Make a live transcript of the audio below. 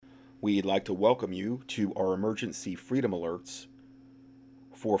We'd like to welcome you to our emergency freedom alerts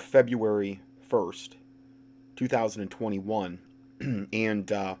for February 1st, 2021. and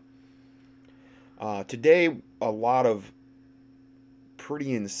today, a lot of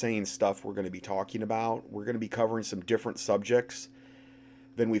pretty insane stuff we're going to be talking about. We're going to be covering some different subjects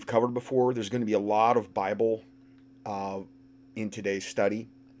than we've covered before. There's going to be a lot of Bible in today's study.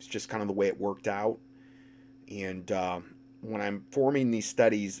 It's just kind of the way it worked out. And when I'm forming these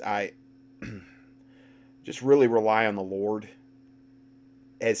studies, I just really rely on the Lord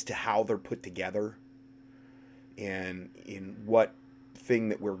as to how they're put together and in what thing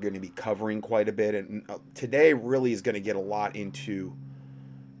that we're going to be covering quite a bit. And today really is going to get a lot into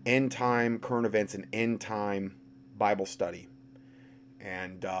end time current events and end time Bible study.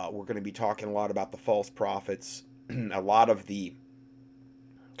 And we're going to be talking a lot about the false prophets, a lot of the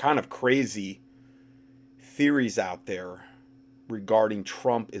kind of crazy theories out there regarding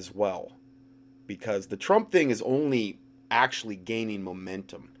Trump as well, because the Trump thing is only actually gaining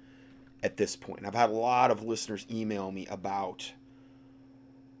momentum at this point. I've had a lot of listeners email me about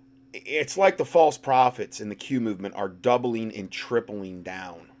it's like the false prophets in the Q movement are doubling and tripling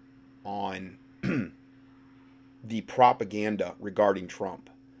down on the propaganda regarding Trump.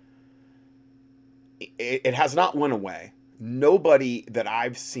 It has not went away. Nobody that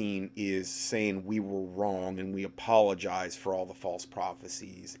I've seen is saying we were wrong and we apologize for all the false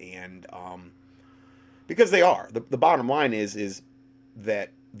prophecies. And because they are. The bottom line is that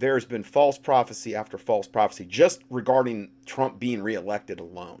there's been false prophecy after false prophecy just regarding Trump being reelected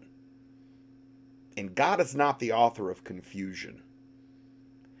alone. And God is not the author of confusion.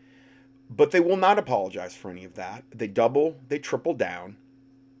 But they will not apologize for any of that. They double, they triple down.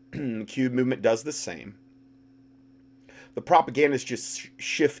 The Q movement does the same. The propaganda is just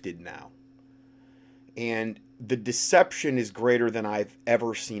shifted now. And the deception is greater than I've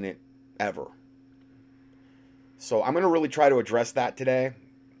ever seen it, ever. So I'm going to really try to address that today.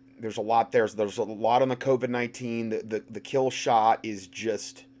 There's a lot there. There's a lot on the COVID-19. The kill shot is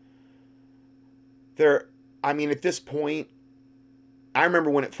just there. I mean, at this point, I remember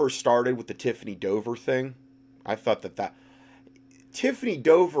when it first started with the Tiffany Dover thing. I thought that Tiffany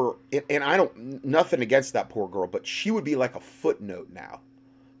Dover, and I don't, nothing against that poor girl, but she would be like a footnote now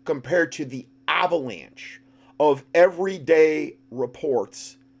compared to the avalanche of everyday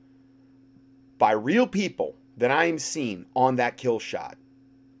reports by real people that I am seeing on that kill shot.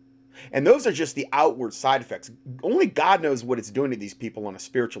 And those are just the outward side effects. Only God knows what it's doing to these people on a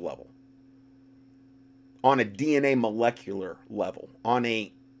spiritual level, on a DNA molecular level, on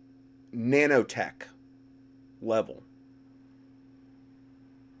a nanotech level.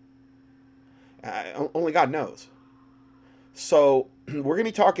 Only God knows. So we're going to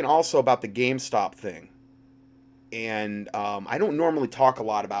be talking also about the GameStop thing. And I don't normally talk a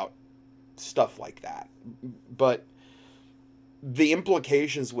lot about stuff like that. But the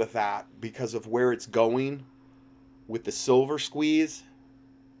implications with that, because of where it's going with the silver squeeze,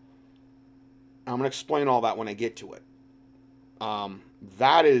 I'm going to explain all that when I get to it.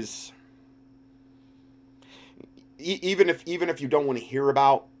 That is, even if you don't want to hear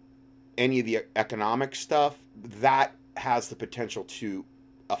about any of the economic stuff, that has the potential to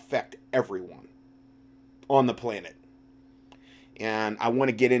affect everyone on the planet. And I want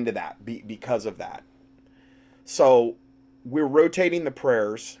to get into that because of that. So we're rotating the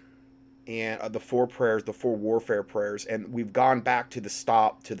prayers and the four prayers, the four warfare prayers, and we've gone back to the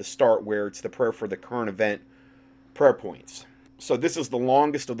start where it's the prayer for the current event prayer points. So this is the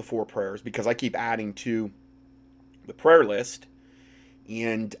longest of the four prayers because I keep adding to the prayer list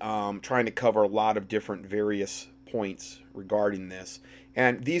and trying to cover a lot of different various points regarding this.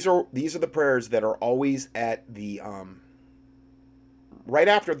 And these are the prayers that are always at the right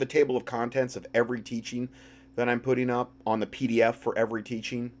after the table of contents of every teaching that I'm putting up on the PDF for every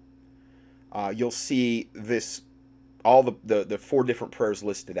teaching. You'll see this, all the four different prayers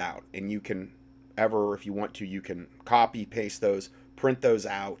listed out, and you can if you want to, you can copy, paste those, print those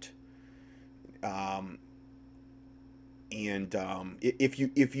out.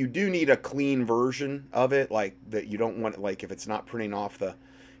 If you do need a clean version of it, like that you don't want, like if it's not printing off if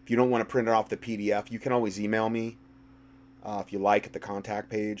you don't want to print it off the PDF, you can always email me if you like at the contact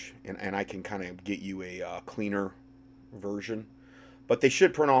page, and I can kind of get you a cleaner version. But they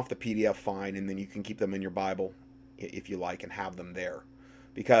should print off the PDF fine, and then you can keep them in your Bible if you like and have them there.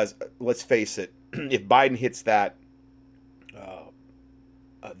 Because let's face it, if Biden hits that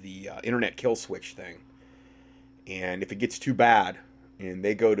the internet kill switch thing, and if it gets too bad and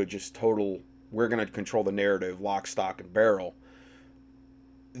they go to just total, we're going to control the narrative, lock, stock, and barrel,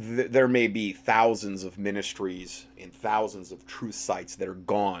 there may be thousands of ministries and thousands of truth sites that are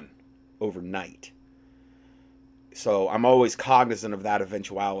gone overnight. So I'm always cognizant of that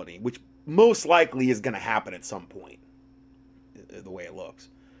eventuality, which most likely is going to happen at some point, the way it looks.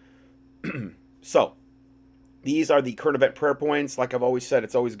 So these are the current event prayer points. Like I've always said,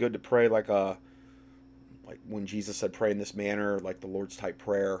 it's always good to pray like when Jesus said, pray in this manner, like the Lord's type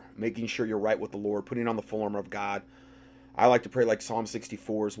prayer, making sure you're right with the Lord, putting on the full armor of God. I like to pray like Psalm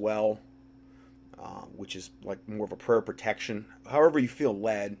 64 as well, which is like more of a prayer protection. However you feel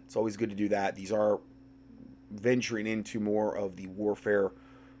led, it's always good to do that. These are venturing into more of the warfare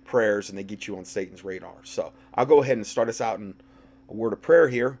prayers, and they get you on Satan's radar. So I'll go ahead and start us out in a word of prayer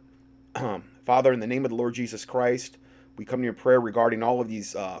here. Father, in the name of the Lord Jesus Christ, we come to your prayer regarding all of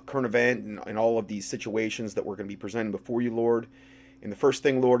these current event and all of these situations that we're going to be presenting before you, Lord. And the first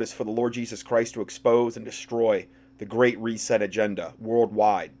thing, Lord, is for the Lord Jesus Christ to expose and destroy the Great Reset agenda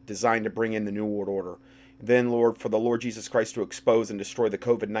worldwide, designed to bring in the New World Order. Then, Lord, for the Lord Jesus Christ to expose and destroy the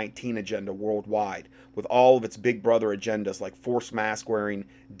COVID-19 agenda worldwide, with all of its big brother agendas like forced mask wearing,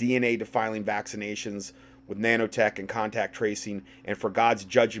 DNA defiling vaccinations, with nanotech and contact tracing, and for God's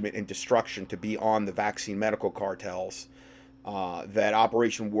judgment and destruction to be on the vaccine medical cartels. That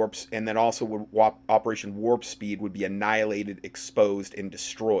Operation Warp, and then also Operation Warp Speed would be annihilated, exposed, and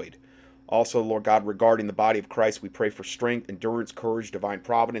destroyed. Also, Lord God, regarding the body of Christ, we pray for strength, endurance, courage, divine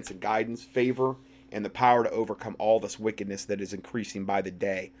providence, and guidance, favor, and the power to overcome all this wickedness that is increasing by the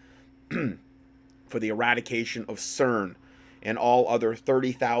day. For the eradication of CERN and all other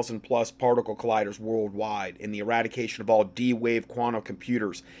 30,000 plus particle colliders worldwide, and the eradication of all D-wave quantum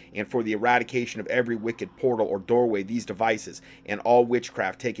computers, and for the eradication of every wicked portal or doorway these devices and all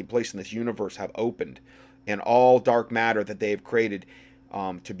witchcraft taking place in this universe have opened, and all dark matter that they have created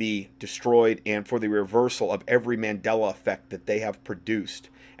to be destroyed, and for the reversal of every Mandela effect that they have produced,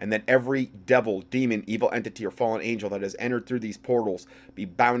 and that every devil, demon, evil entity, or fallen angel that has entered through these portals be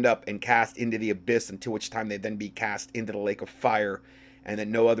bound up and cast into the abyss, until which time they then be cast into the lake of fire, and that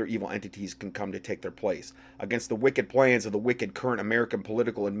no other evil entities can come to take their place. Against the wicked plans of the wicked current American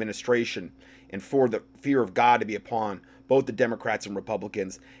political administration, and for the fear of God to be upon both the Democrats and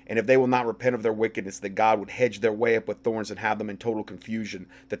Republicans, and if they will not repent of their wickedness, that God would hedge their way up with thorns and have them in total confusion,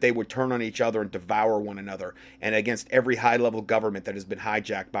 that they would turn on each other and devour one another, and against every high-level government that has been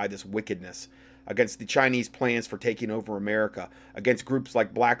hijacked by this wickedness, against the Chinese plans for taking over America, against groups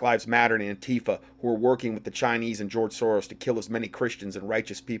like Black Lives Matter and Antifa, who are working with the Chinese and George Soros to kill as many Christians and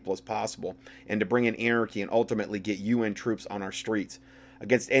righteous people as possible, and to bring in anarchy and ultimately get UN troops on our streets,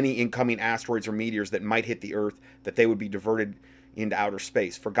 against any incoming asteroids or meteors that might hit the Earth, that they would be diverted into outer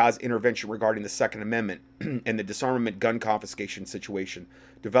space, for God's intervention regarding the Second Amendment and the disarmament gun confiscation situation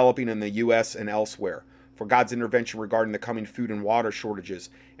developing in the U.S. and elsewhere, for God's intervention regarding the coming food and water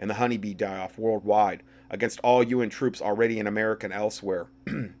shortages and the honeybee die-off worldwide, against all UN troops already in America and elsewhere,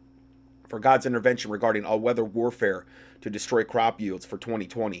 for God's intervention regarding all weather warfare to destroy crop yields for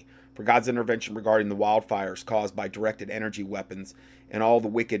 2020, for God's intervention regarding the wildfires caused by directed energy weapons and all the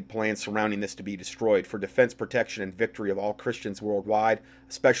wicked plans surrounding this to be destroyed, for defense, protection, and victory of all Christians worldwide,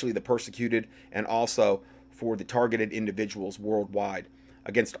 especially the persecuted, and also for the targeted individuals worldwide,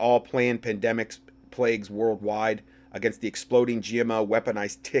 against all planned pandemics, plagues worldwide, against the exploding GMO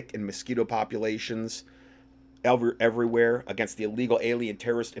weaponized tick and mosquito populations everywhere, against the illegal alien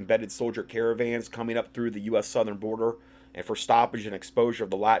terrorist embedded soldier caravans coming up through the U.S. southern border, and for stoppage and exposure of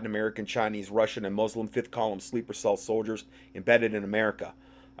the Latin American, Chinese, Russian, and Muslim fifth column sleeper cell soldiers embedded in America,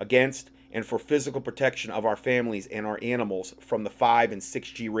 against and for physical protection of our families and our animals from the 5 and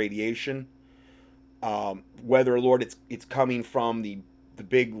 6G radiation, whether, Lord, it's coming from the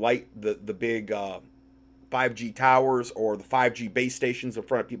big light, the big 5G towers or the 5G base stations in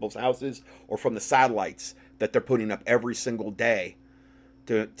front of people's houses, or from the satellites that they're putting up every single day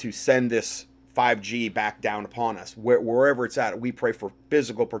to send this 5G back down upon us. Wherever it's at, we pray for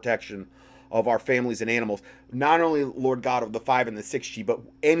physical protection of our families and animals. Not only, Lord God, of the 5 and the 6G, but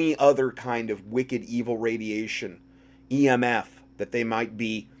any other kind of wicked, evil radiation, EMF, that they might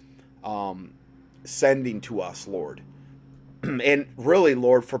be sending to us, Lord. And really,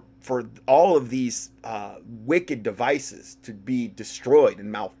 Lord, for all of these wicked devices to be destroyed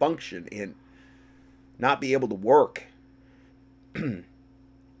and malfunction and not be able to work,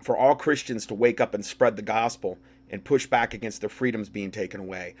 for all Christians to wake up and spread the gospel and push back against their freedoms being taken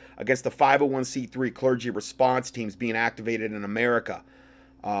away, against the 501c3 clergy response teams being activated in America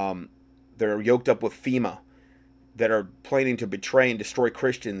that are yoked up with FEMA, that are planning to betray and destroy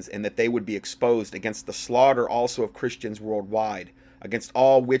Christians, and that they would be exposed, against the slaughter also of Christians worldwide, against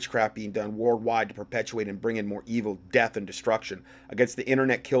all witchcraft being done worldwide to perpetuate and bring in more evil, death, and destruction, against the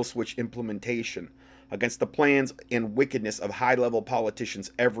internet kill switch implementation, against the plans and wickedness of high-level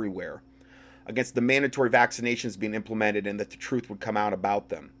politicians everywhere, against the mandatory vaccinations being implemented and that the truth would come out about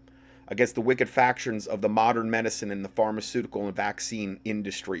them, against the wicked factions of the modern medicine and the pharmaceutical and vaccine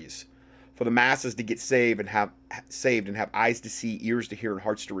industries, for the masses to get saved and have eyes to see, ears to hear, and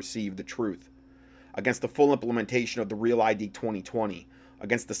hearts to receive the truth, against the full implementation of the Real ID 2020,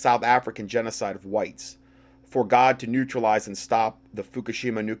 against the South African genocide of whites, for God to neutralize and stop the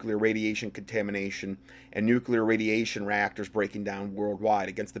Fukushima nuclear radiation contamination and nuclear radiation reactors breaking down worldwide,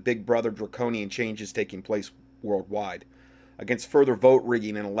 against the Big Brother draconian changes taking place worldwide, against further vote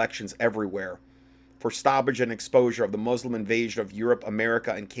rigging in elections everywhere, for stoppage and exposure of the Muslim invasion of Europe,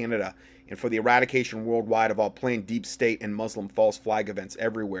 America, and Canada, and for the eradication worldwide of all plain deep state and Muslim false flag events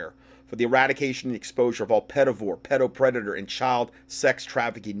everywhere, for the eradication and exposure of all pedivore, pedopredator, and child sex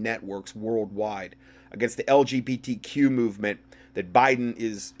trafficking networks worldwide, against the LGBTQ movement that Biden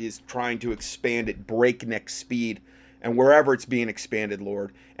is trying to expand at breakneck speed and wherever it's being expanded,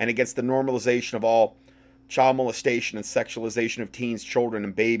 Lord, and against the normalization of all child molestation and sexualization of teens, children,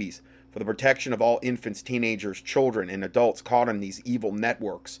 and babies, for the protection of all infants, teenagers, children, and adults caught in these evil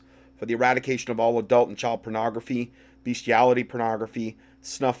networks, for the eradication of all adult and child pornography, bestiality pornography,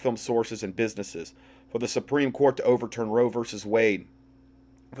 snuff film sources, and businesses, for the Supreme Court to overturn Roe v. Wade,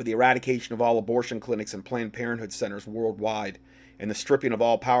 for the eradication of all abortion clinics and Planned Parenthood centers worldwide, and the stripping of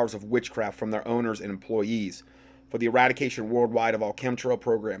all powers of witchcraft from their owners and employees, for the eradication worldwide of all chemtrail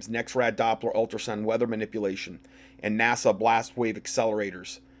programs, NexRad Doppler ultrasound weather manipulation, and NASA blast wave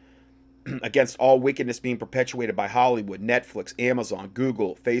accelerators, against all wickedness being perpetuated by Hollywood, Netflix, Amazon,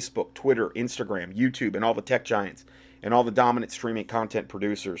 Google, Facebook, Twitter, Instagram, YouTube, and all the tech giants, and all the dominant streaming content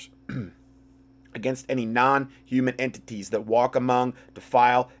producers. Against any non-human entities that walk among,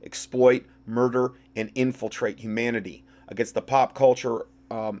 defile, exploit, murder, and infiltrate humanity. Against the pop culture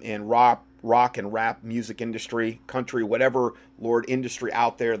and rock and rap music industry, country, whatever, Lord, industry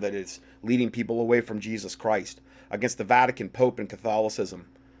out there that is leading people away from Jesus Christ. Against the Vatican, Pope, and Catholicism.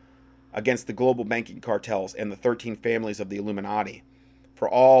 Against the global banking cartels and the 13 families of the Illuminati. For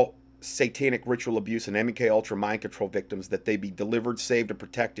all satanic ritual abuse and MK Ultra mind control victims, that they be delivered, saved, and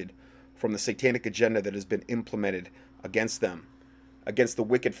protected from the satanic agenda that has been implemented against them, against the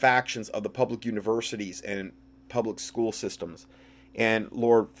wicked factions of the public universities and public school systems. And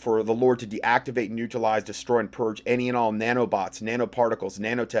Lord, for the Lord to deactivate, neutralize, destroy, and purge any and all nanobots, nanoparticles,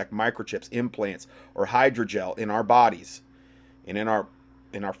 nanotech, microchips, implants, or hydrogel in our bodies and in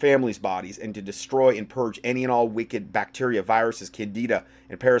our families' bodies, and to destroy and purge any and all wicked bacteria, viruses, candida,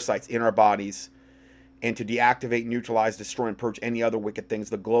 and parasites in our bodies, and to deactivate, neutralize, destroy, and purge any other wicked things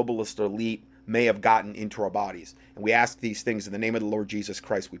the globalist elite may have gotten into our bodies. And we ask these things in the name of the Lord Jesus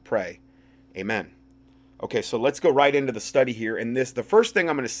Christ, we pray. Amen. Okay, so let's go right into the study here. And the first thing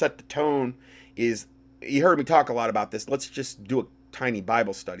I'm going to set the tone is, you heard me talk a lot about this. Let's just do a tiny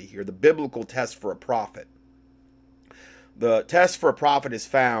Bible study here. The biblical test for a prophet. The test for a prophet is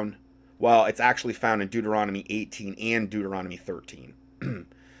found, well, it's actually found in Deuteronomy 18 and Deuteronomy 13.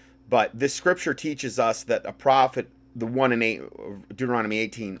 But this scripture teaches us that a prophet, the one in Deuteronomy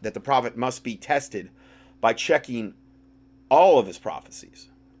 18, that the prophet must be tested by checking all of his prophecies.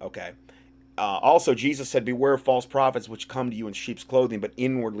 Okay. Also, Jesus said, "Beware of false prophets which come to you in sheep's clothing, but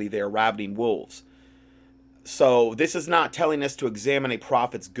inwardly they are ravening wolves." So this is not telling us to examine a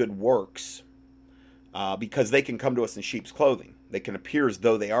prophet's good works, because they can come to us in sheep's clothing. They can appear as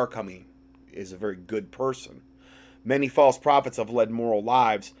though they are coming as a very good person. Many false prophets have led moral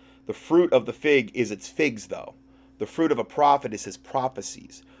lives. The fruit of the fig is its figs, though. The fruit of a prophet is his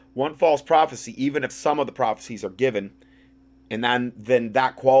prophecies. One false prophecy, even if some of the prophecies are given, and then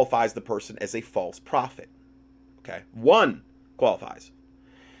that qualifies the person as a false prophet. Okay? One qualifies.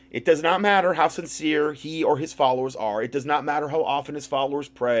 It does not matter how sincere he or his followers are. It does not matter how often his followers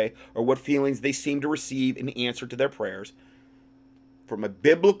pray or what feelings they seem to receive in answer to their prayers. From a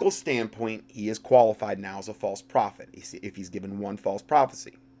biblical standpoint, he is qualified now as a false prophet if he's given one false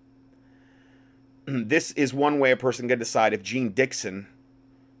prophecy. This is one way a person can decide if Jean Dixon,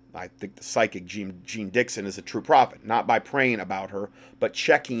 I think the psychic Jean Dixon, is a true prophet. Not by praying about her, but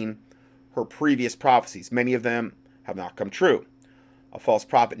checking her previous prophecies. Many of them have not come true. A false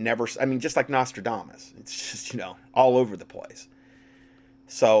prophet never, just like Nostradamus. It's just, all over the place.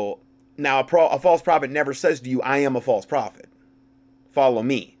 So, now a false prophet never says to you, "I am a false prophet. Follow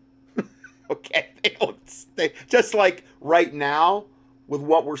me." Okay? Just like right now, with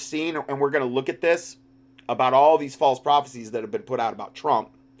what we're seeing, and we're going to look at this, about all these false prophecies that have been put out about Trump,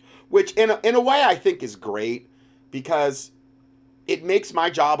 which in a way I think is great, because it makes my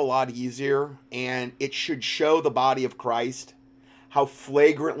job a lot easier, and it should show the body of Christ how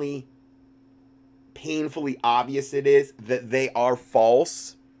flagrantly, painfully obvious it is that they are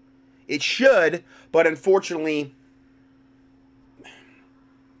false. It should, but unfortunately,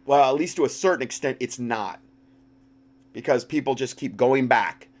 well, at least to a certain extent, it's not. Because people just keep going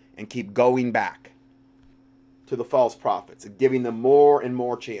back and keep going back to the false prophets and giving them more and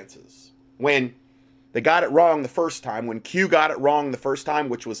more chances. When they got it wrong the first time, when Q got it wrong the first time,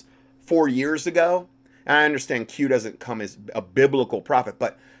 which was 4 years ago, and I understand Q doesn't come as a biblical prophet,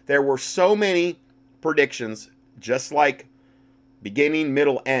 but there were so many predictions, just like beginning,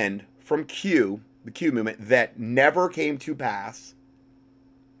 middle, end, from Q, the Q movement, that never came to pass,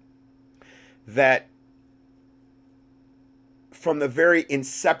 that from the very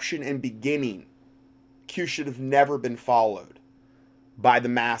inception and beginning, Q should have never been followed by the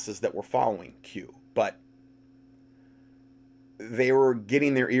masses that were following Q. But they were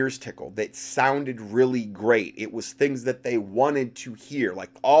getting their ears tickled. It sounded really great. It was things that they wanted to hear,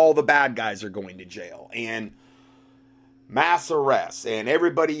 like all the bad guys are going to jail, and mass arrests, and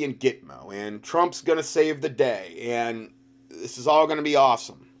everybody in Gitmo, and Trump's going to save the day, and this is all going to be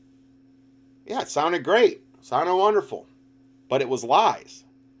awesome. Yeah, it sounded great. It sounded wonderful. But it was lies.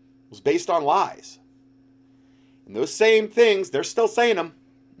 It was based on lies. And those same things, they're still saying them.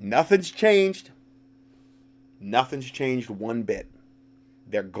 Nothing's changed. Nothing's changed one bit.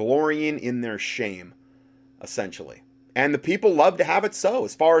 They're glorying in their shame, essentially. And the people love to have it so,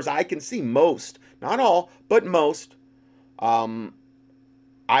 as far as I can see. Most, not all, but most,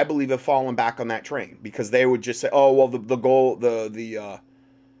 I believe have fallen back on that train. Because they would just say, oh, well, the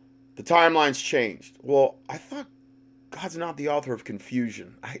timeline's changed. Well, I thought God's not the author of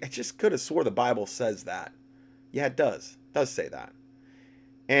confusion. I just could have swore the Bible says that. Yeah, it does. It does say that.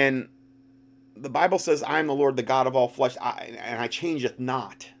 And the Bible says, I am the Lord, the God of all flesh, and I changeth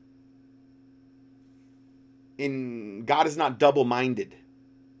not. And God is not double-minded.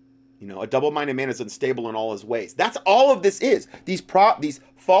 You know, a double-minded man is unstable in all his ways. That's all of this is. These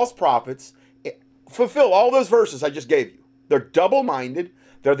false prophets fulfill all those verses I just gave you. They're double-minded.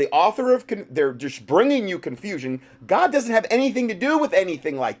 They're the author of, they're just bringing you confusion. God doesn't have anything to do with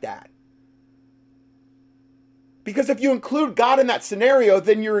anything like that. Because if you include God in that scenario,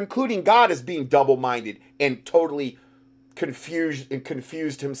 then you're including God as being double-minded and totally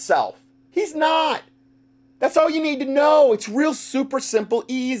confused himself. He's not. That's all you need to know. It's real super simple,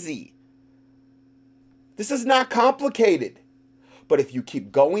 easy. This is not complicated. But if you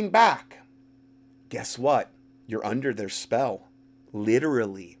keep going back, guess what? You're under their spell.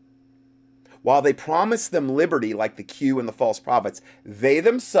 Literally. While they promise them liberty like the Q and the false prophets, they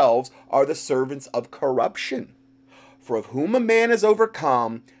themselves are the servants of corruption. For of whom a man is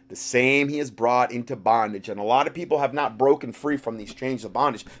overcome, the same he is brought into bondage. And a lot of people have not broken free from these chains of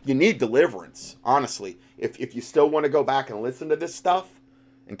bondage. You need deliverance, honestly. If you still want to go back and listen to this stuff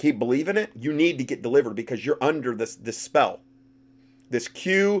and keep believing it, you need to get delivered because you're under this spell. This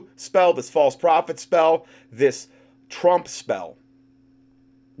Q spell, this false prophet spell, this Trump spell.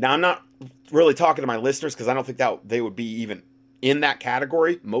 Now, I'm not really talking to my listeners because I don't think that they would be even in that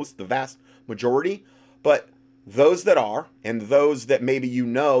category, the vast majority. But those that are, and those that maybe you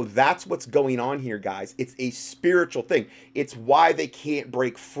know, that's what's going on here, guys. It's a spiritual thing. It's why they can't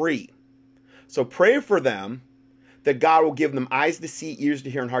break free. So pray for them that God will give them eyes to see, ears to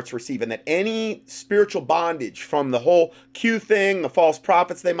hear, and hearts to receive, and that any spiritual bondage from the whole Q thing, the false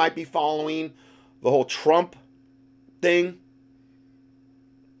prophets they might be following, the whole Trump thing,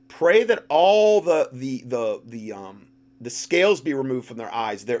 pray that all the scales be removed from their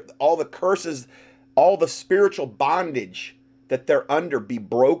eyes. All the curses, all the spiritual bondage that they're under be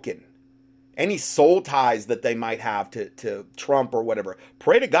broken. Any soul ties that they might have to Trump or whatever.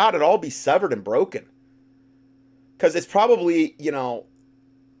 Pray to God it all be severed and broken. Because it's probably, I'm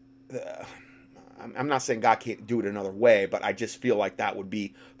not saying God can't do it another way, but I just feel like that would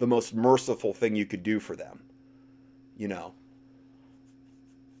be the most merciful thing you could do for them.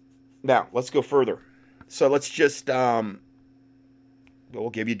 Now, let's go further. So let's just, we'll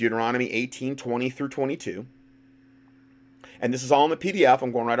give you Deuteronomy 18, 20 through 22. And this is all in the PDF.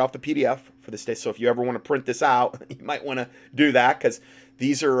 I'm going right off the PDF for this day. So if you ever want to print this out, you might want to do that because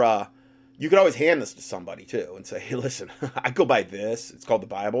these are, you could always hand this to somebody too and say, hey, listen, I go by this. It's called the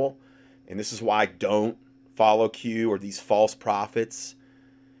Bible. And this is why I don't follow Q or these false prophets.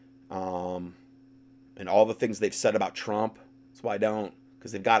 And all the things they've said about Trump. That's why I don't.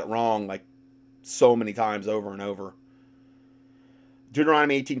 Because they've got it wrong like so many times over and over.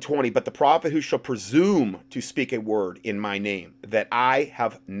 Deuteronomy 18:20, but the prophet who shall presume to speak a word in my name that I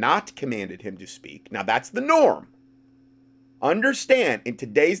have not commanded him to speak. Now that's the norm. Understand, in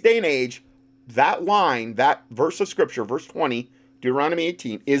today's day and age, that line, that verse of scripture, verse 20, Deuteronomy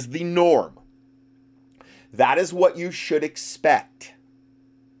 18, is the norm. That is what you should expect.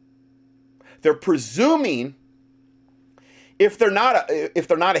 They're presuming if they're not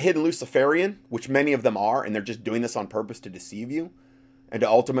a hidden Luciferian, which many of them are, and they're just doing this on purpose to deceive you and to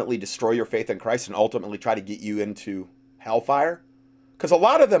ultimately destroy your faith in Christ and ultimately try to get you into hellfire. Because a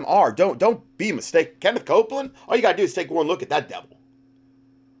lot of them are. Don't be mistaken. Kenneth Copeland, all you got to do is take one look at that devil.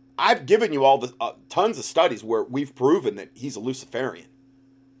 I've given you all the tons of studies where we've proven that he's a Luciferian.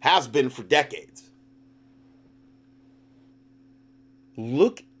 Has been for decades.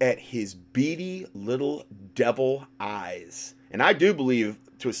 Look at his beady little devil eyes. And I do believe,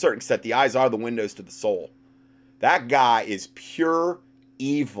 to a certain extent, the eyes are the windows to the soul. That guy is pure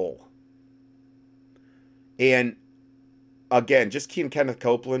evil. And again, just key in Kenneth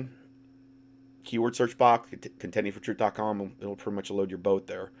Copeland, keyword search box, contendingfortruth.com. It'll pretty much load your boat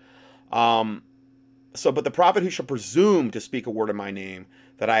there. But the prophet who shall presume to speak a word in my name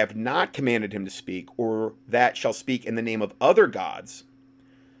that I have not commanded him to speak, or that shall speak in the name of other gods,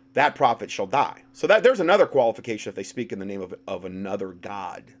 that prophet shall die. So that there's another qualification if they speak in the name of another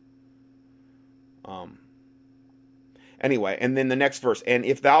god. Anyway, and then the next verse, and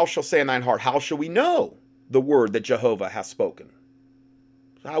if thou shalt say in thine heart, how shall we know the word that Jehovah hath spoken?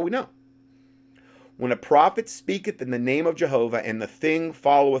 So how we know? When a prophet speaketh in the name of Jehovah, and the thing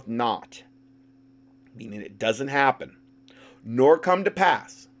followeth not, meaning it doesn't happen, nor come to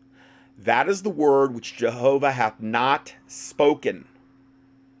pass, that is the word which Jehovah hath not spoken.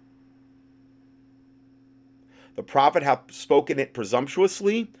 The prophet hath spoken it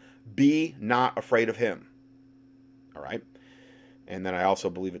presumptuously, be not afraid of him. All right? And then I also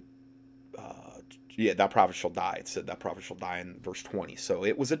believe it, that prophet shall die. It said that prophet shall die in verse 20. So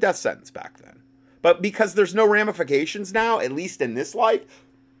it was a death sentence back then. But because there's no ramifications now, at least in this life,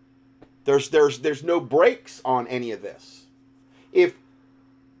 there's no brakes on any of this. If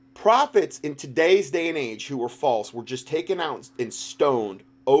prophets in today's day and age who were false were just taken out and stoned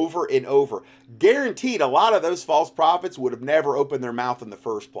over and over, guaranteed a lot of those false prophets would have never opened their mouth in the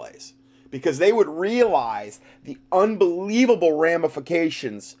first place, because they would realize the unbelievable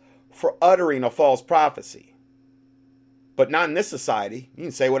ramifications for uttering a false prophecy. But not in this society. You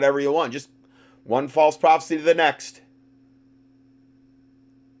can say whatever you want, just one false prophecy to the next.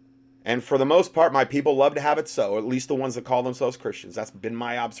 And for the most part, my people love to have it so, or at least the ones that call themselves Christians. That's been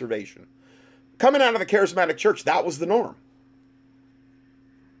my observation. Coming out of the charismatic church, that was the norm.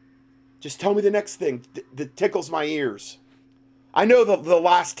 Just tell me the next thing that tickles my ears. I know the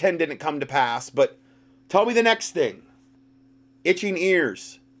last 10 didn't come to pass, but tell me the next thing. Itching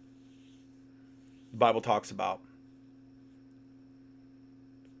ears. The Bible talks about.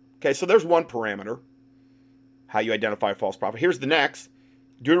 Okay, so there's one parameter. How you identify a false prophet. Here's the next.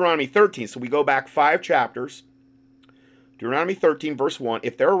 Deuteronomy 13. So we go back 5 chapters. Deuteronomy 13, verse 1.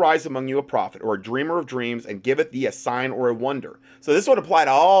 If there arise among you a prophet or a dreamer of dreams and giveth thee a sign or a wonder. So this would apply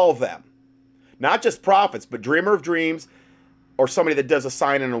to all of them. Not just prophets, but dreamer of dreams or somebody that does a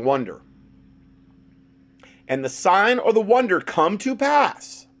sign and a wonder. And the sign or the wonder come to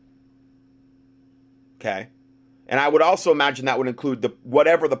pass. Okay. And I would also imagine that would include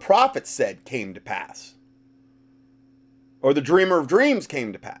whatever the prophet said came to pass. Or the dreamer of dreams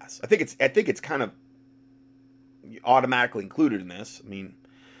came to pass. I think it's kind of automatically included in this. I mean,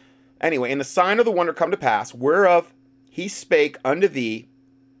 anyway, and the sign of the wonder come to pass, whereof he spake unto thee,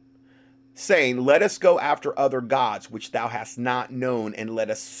 saying, let us go after other gods, which thou hast not known, and let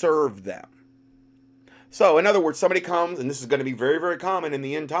us serve them. So, in other words, somebody comes, and this is going to be very, very common in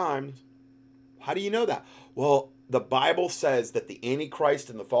the end times. How do you know that? Well, the Bible says that the Antichrist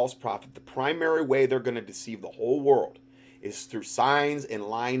and the false prophet, the primary way they're going to deceive the whole world is through signs and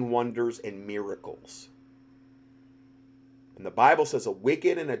lying wonders and miracles. And the Bible says a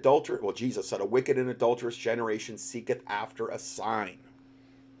wicked and adulterous, well, Jesus said a wicked and adulterous generation seeketh after a sign.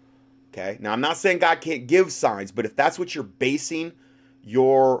 Okay, now I'm not saying God can't give signs, but if that's what you're basing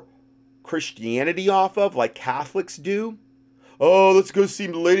your Christianity off of, like Catholics do, oh, let's go see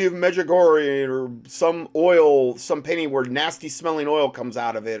the Lady of Medjugorje, or some oil, some painting where nasty smelling oil comes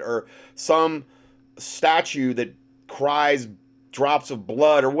out of it, or some statue that cries drops of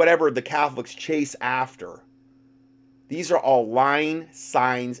blood, or whatever the Catholics chase after. These are all lying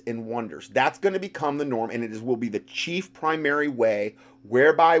signs and wonders. That's going to become the norm, and will be the chief primary way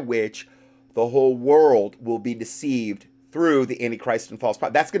whereby which the whole world will be deceived through the Antichrist and false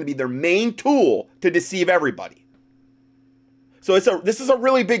prophet. That's going to be their main tool to deceive everybody. So this is a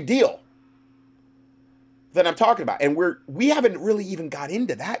really big deal that I'm talking about, and we haven't really even got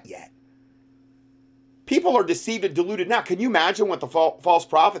into that yet. People are deceived and deluded now. Can you imagine what the false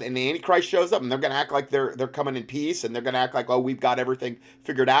prophet and the Antichrist shows up, and they're going to act like they're coming in peace, and they're going to act like, oh, we've got everything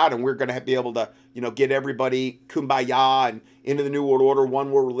figured out, and we're going to be able to, get everybody kumbaya and into the New World Order,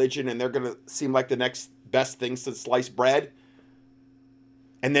 one world religion, and they're going to seem like the next best thing since sliced bread.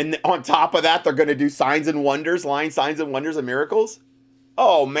 And then on top of that, they're going to do signs and wonders, lying signs and wonders and miracles.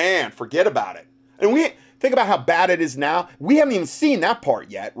 Oh man, forget about it. And we think about how bad it is now. We haven't even seen that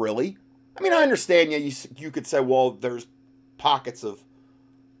part yet, really. I mean, I understand, you could say, well, there's pockets of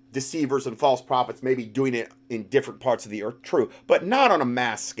deceivers and false prophets maybe doing it in different parts of the earth. True, but not on a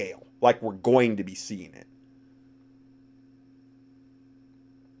mass scale like we're going to be seeing it.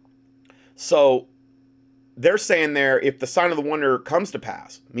 So they're saying there, if the sign of the wonder comes to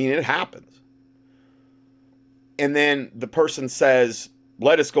pass, I mean, it happens. And then the person says,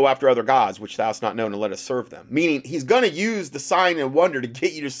 let us go after other gods, which thou hast not known, and let us serve them. Meaning, he's going to use the sign and wonder to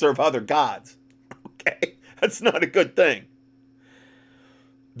get you to serve other gods. Okay? That's not a good thing.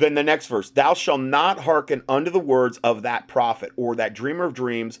 Then the next verse, thou shalt not hearken unto the words of that prophet, or that dreamer of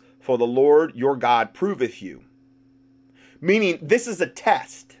dreams, for the Lord your God proveth you. Meaning, this is a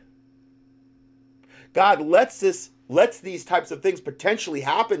test. God lets these types of things potentially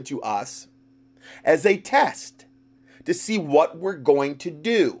happen to us as a test to see what we're going to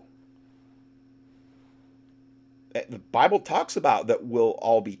do. The Bible talks about that we'll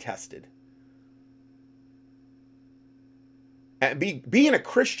all be tested. And being a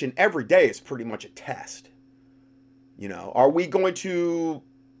Christian every day is pretty much a test. Are we going to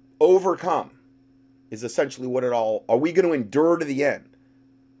overcome? Is essentially what it all. Are we going to endure to the end?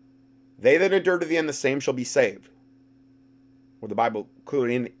 They that endure to the end, the same shall be saved. Well, the Bible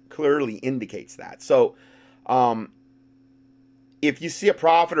clearly indicates that. So, if you see a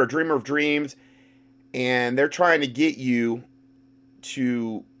prophet or a dreamer of dreams, and they're trying to get you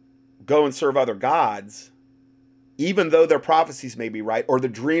to go and serve other gods, even though their prophecies may be right, or the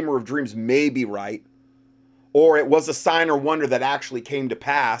dreamer of dreams may be right, or it was a sign or wonder that actually came to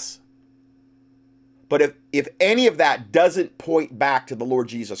pass, but if any of that doesn't point back to the Lord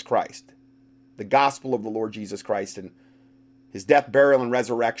Jesus Christ, the gospel of the Lord Jesus Christ and his death, burial, and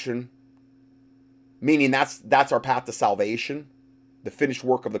resurrection, meaning that's our path to salvation, the finished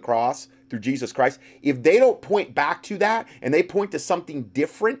work of the cross through Jesus Christ. If they don't point back to that and they point to something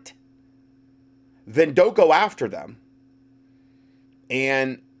different, then don't go after them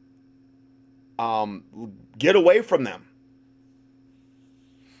and get away from them.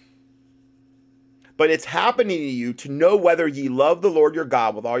 But it's happening to you to know whether ye love the Lord your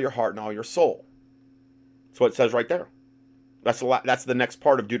God with all your heart and all your soul. That's what it says right there. That's the next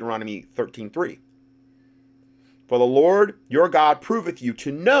part of Deuteronomy 13:3. For the Lord your God proveth you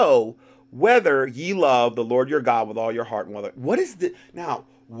to know whether ye love the Lord your God with all your heart and whether. What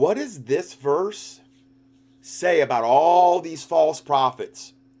does this verse say about all these false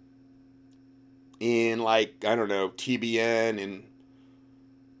prophets in, like, I don't know, TBN and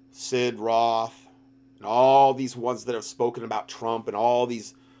Sid Roth and all these ones that have spoken about Trump and all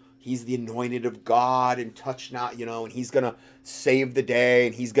these, he's the anointed of God and touch not, and he's going to save the day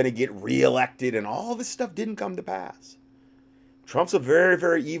and he's going to get reelected, and all this stuff didn't come to pass. Trump's a very,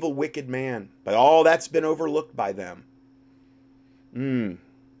 very evil, wicked man, but all that's been overlooked by them.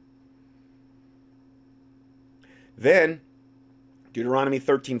 Then, Deuteronomy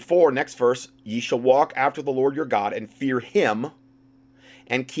 13:4, next verse, ye shall walk after the Lord your God and fear him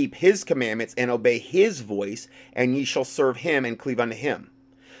and keep his commandments and obey his voice, and ye shall serve him and cleave unto him.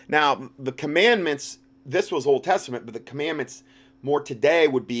 Now, the commandments, this was Old Testament, but the commandments more today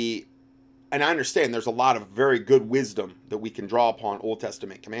would be, and I understand there's a lot of very good wisdom that we can draw upon Old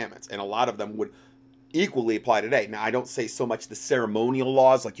Testament commandments, and a lot of them would equally apply today. Now, I don't say so much the ceremonial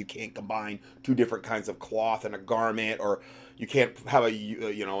laws, like you can't combine two different kinds of cloth in a garment, or you can't have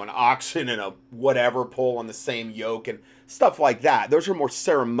an oxen and a whatever pull on the same yoke and stuff like that. Those are more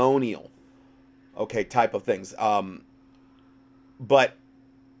ceremonial, type of things. But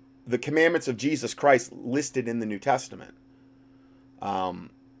the commandments of Jesus Christ listed in the New Testament, and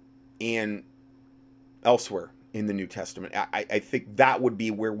elsewhere in the New Testament, I think that would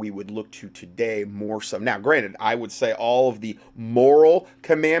be where we would look to today more so. Now, granted, I would say all of the moral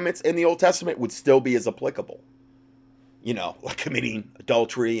commandments in the Old Testament would still be as applicable. Like committing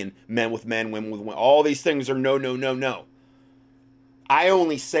adultery and men with men, women with women. All these things are no, no, no, no. I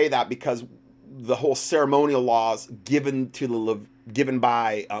only say that because the whole ceremonial laws given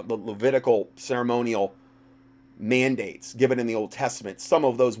by the Levitical ceremonial mandates given in the Old Testament, some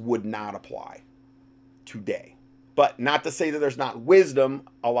of those would not apply today. But not to say that there's not wisdom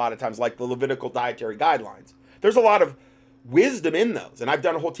a lot of times, like the Levitical dietary guidelines. There's a lot of wisdom in those. And I've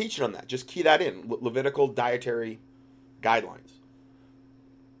done a whole teaching on that. Just key that in. Levitical dietary guidelines.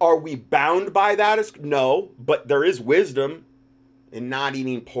 Are we bound by that? No, but there is wisdom in not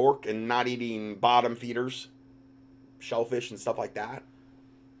eating pork and not eating bottom feeders, shellfish and stuff like that.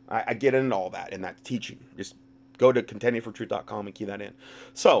 I get into all that in that teaching. Just go to contendingfortruth.com and key that in.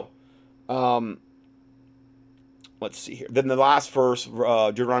 So, let's see here. Then the last verse,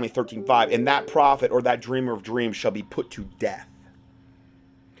 Deuteronomy 13:5, and that prophet or that dreamer of dreams shall be put to death.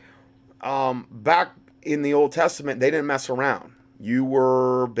 Back in the Old Testament, they didn't mess around. You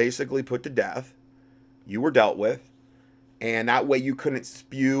were basically put to death. You were dealt with. And that way you couldn't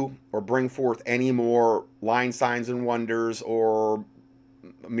spew or bring forth any more lying signs and wonders or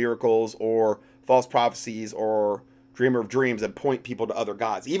miracles or false prophecies or dreamer of dreams and point people to other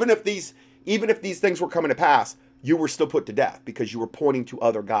gods. Even if these things were coming to pass, you were still put to death because you were pointing to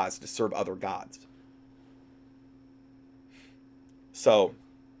other gods to serve other gods. So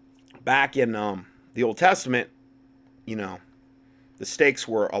back in the Old Testament, the stakes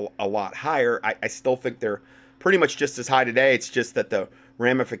were a lot higher. I still think they're pretty much just as high today. It's just that the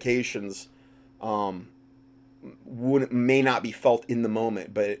ramifications may not be felt in the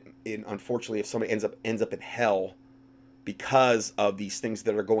moment, but unfortunately, if somebody ends up in hell because of these things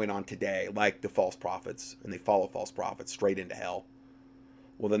that are going on today, like the false prophets, and they follow false prophets straight into hell,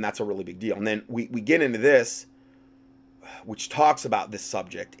 well, then that's a really big deal. And then we get into this, which talks about this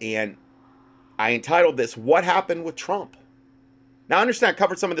subject, and I entitled this, What Happened with Trump? Now, I understand I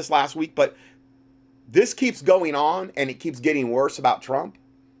covered some of this last week, but this keeps going on, and it keeps getting worse about Trump.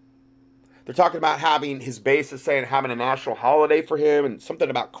 They're talking about having his base is saying having a national holiday for him and something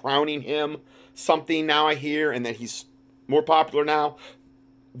about crowning him, something now I hear, and that he's more popular now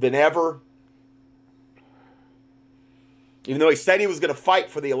than ever. Even though he said he was going to fight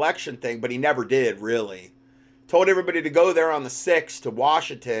for the election thing, but he never did, really. Told everybody to go there on the 6th to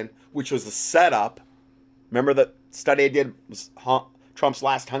Washington, which was a setup. Remember the study I did was Trump's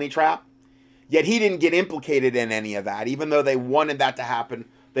last honey trap? Yet he didn't get implicated in any of that, even though they wanted that to happen.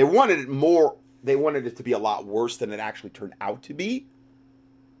 They wanted it more. They wanted it to be a lot worse than it actually turned out to be.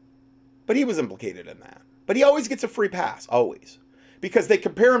 But he was implicated in that. But he always gets a free pass, always. Because they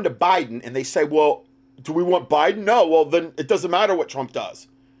compare him to Biden and they say, well, do we want Biden? No, well, then it doesn't matter what Trump does.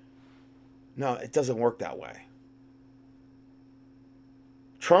 No, it doesn't work that way.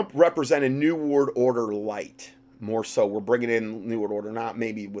 Trump represented New World Order light. More so, we're bringing in New World Order, not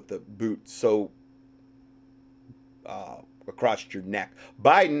maybe with the boot so across your neck.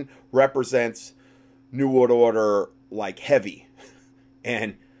 Biden represents New World Order like heavy,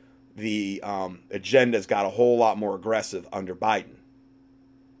 and the agenda's got a whole lot more aggressive under Biden.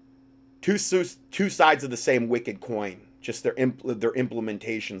 Two sides of the same wicked coin, just their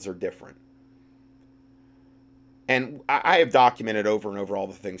implementations are different. And I have documented over and over all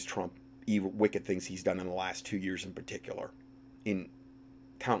the things Trump, evil, wicked things he's done in the last 2 years in particular, in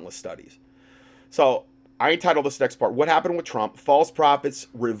countless studies. So I entitled this next part, What Happened with Trump? False Prophets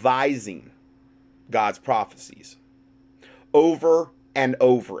Revising God's Prophecies. Over and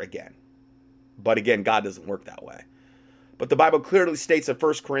over again. But again, God doesn't work that way. But the Bible clearly states in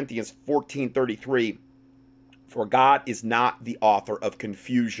 1 Corinthians 14:33, for God is not the author of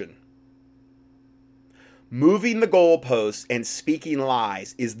confusion. Moving the goalposts and speaking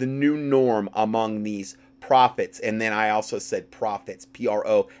lies is the new norm among these prophets. And then I also said prophets,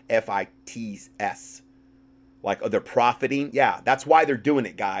 Profits. Like, oh, they're profiting? Yeah, that's why they're doing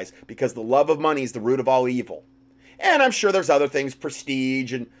it, guys. Because the love of money is the root of all evil. And I'm sure there's other things,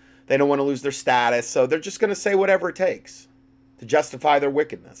 prestige, and they don't want to lose their status. So they're just going to say whatever it takes to justify their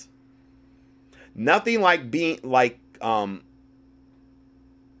wickedness. Nothing like being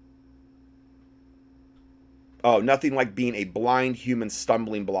nothing like being a blind human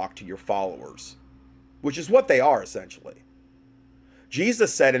stumbling block to your followers, which is what they are essentially.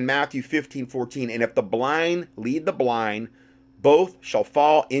 Jesus said in Matthew 15:14, and if the blind lead the blind, both shall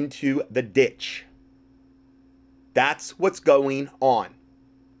fall into the ditch. That's what's going on.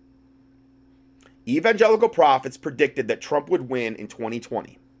 Evangelical prophets predicted that Trump would win in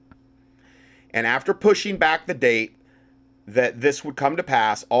 2020. And after pushing back the date that this would come to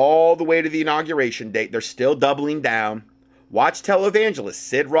pass all the way to the inauguration date, they're still doubling down. Watch televangelist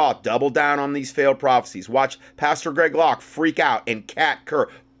Sid Roth double down on these failed prophecies. Watch Pastor Greg Locke freak out, and Kat Kerr.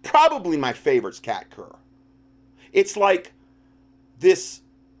 Probably my favorite's Kat Kerr. It's like this,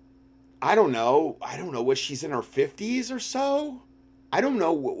 I don't know what, she's in her 50s or so? I don't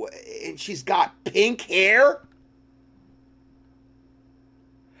know, and she's got pink hair?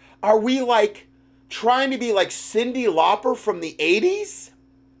 Are we like trying to be like Cyndi Lauper from the 80s?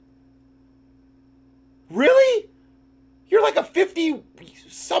 Really? You're like a 50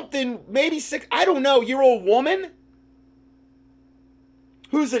 something, maybe six, I don't know, year old woman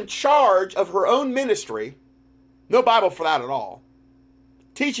who's in charge of her own ministry. No Bible for that at all.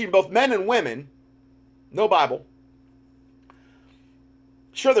 Teaching both men and women. No Bible.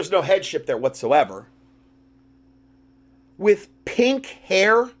 Sure, there's no headship there whatsoever. With pink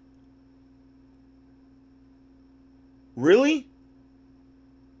hair? Really?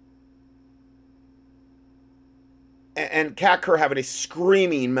 And Kat Kerr having a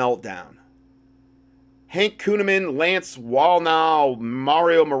screaming meltdown. Hank Kunneman, Lance Wallnau,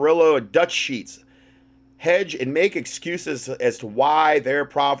 Mario Murillo, Dutch Sheets hedge and make excuses as to why their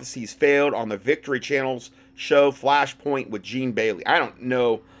prophecies failed on the Victory Channel's show Flashpoint with Gene Bailey. I don't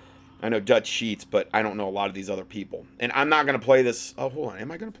know. I know Dutch Sheets, but I don't know a lot of these other people. And I'm not going to play this. Oh, hold on. Am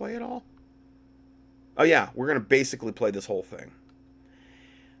I going to play it all? Oh, yeah. We're going to basically play this whole thing.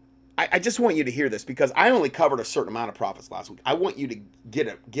 I just want you to hear this because I only covered a certain amount of prophets last week. I want you to get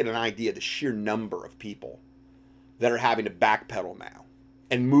an idea of the sheer number of people that are having to backpedal now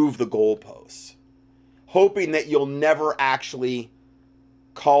and move the goalposts, hoping that you'll never actually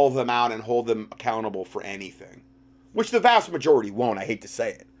call them out and hold them accountable for anything, which the vast majority won't. I hate to say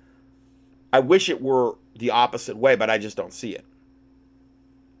it. I wish it were the opposite way, but I just don't see it.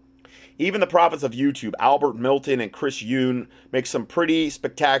 Even the prophets of YouTube, Albert Milton and Chris Yoon, make some pretty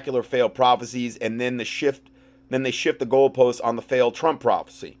spectacular failed prophecies, and then they shift the goalposts on the failed Trump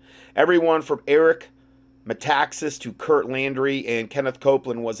prophecy. Everyone from Eric Metaxas to Kurt Landry and Kenneth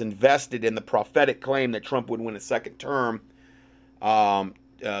Copeland was invested in the prophetic claim that Trump would win a second term,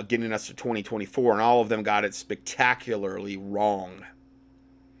 getting us to 2024, and all of them got it spectacularly wrong.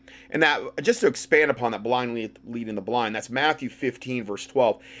 And that, just to expand upon that blind leading the blind, that's Matthew 15, verse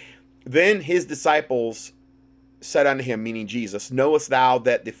 12. Then his disciples said unto him, meaning Jesus, knowest thou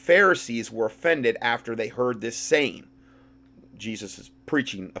that the Pharisees were offended after they heard this saying? Jesus'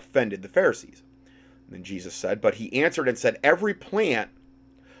 preaching offended the Pharisees. And then Jesus said, but he answered and said, every plant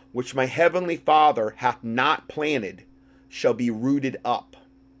which my heavenly Father hath not planted shall be rooted up.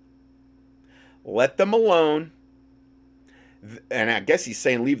 Let them alone. And I guess he's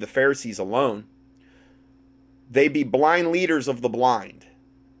saying leave the Pharisees alone. They be blind leaders of the blind.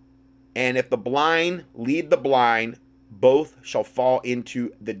 And if the blind lead the blind, both shall fall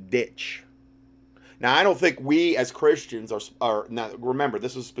into the ditch. Now, I don't think we as Christians are now, remember,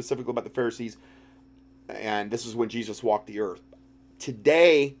 this is specifically about the Pharisees, and this is when Jesus walked the earth.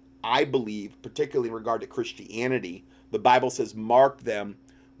 Today, I believe, particularly in regard to Christianity, the Bible says, mark them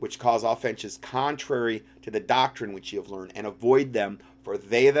which cause offenses contrary to the doctrine which ye have learned, and avoid them, for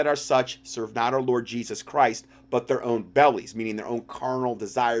they that are such serve not our Lord Jesus Christ, but their own bellies, meaning their own carnal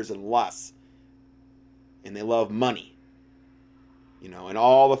desires and lusts. And they love money, and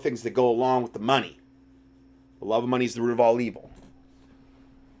all the things that go along with the money. The love of money is the root of all evil.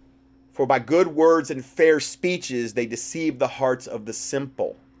 For by good words and fair speeches they deceive the hearts of the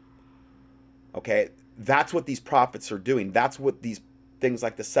simple. Okay, that's what these prophets are doing. That's what these things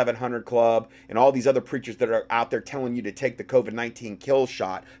like the 700 Club and all these other preachers that are out there telling you to take the COVID-19 kill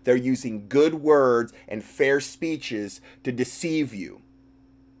shot, they're using good words and fair speeches to deceive you.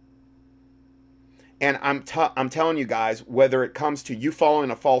 And I'm telling you guys, whether it comes to you following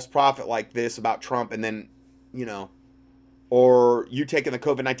a false prophet like this about Trump and then, or you taking the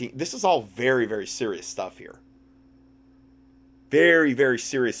COVID-19, this is all very, very serious stuff here. Very, very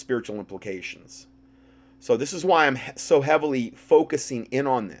serious spiritual implications. So this is why I'm so heavily focusing in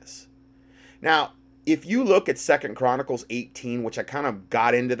on this. Now, if you look at 2 Chronicles 18, which I kind of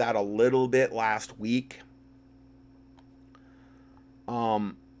got into that a little bit last week,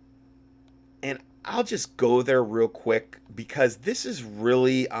 and I'll just go there real quick because this is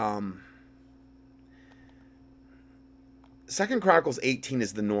really 2 Chronicles 18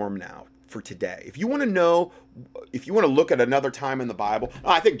 is the norm now for today. If you want to know, if you want to look at another time in the Bible,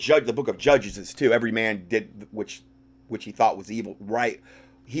 I think the book of Judges is too. Every man did which he thought was evil, right?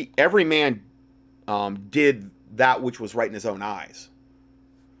 Every man did that which was right in his own eyes.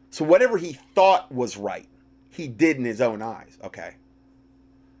 So whatever he thought was right, he did in his own eyes. Okay.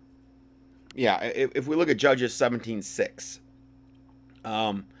 Yeah, if we look at Judges 17:6,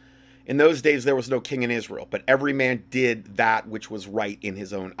 in those days there was no king in Israel, but every man did that which was right in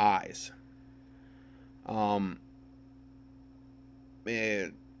his own eyes.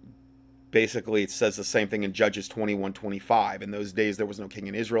 Basically, it says the same thing in Judges 21:25. In those days, there was no king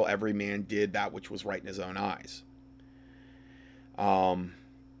in Israel. Every man did that which was right in his own eyes.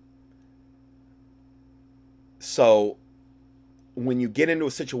 So, when you get into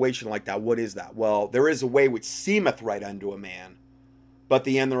a situation like that, what is that? Well, there is a way which seemeth right unto a man, but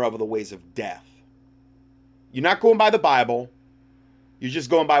the end thereof are the ways of death. You're not going by the Bible. You're just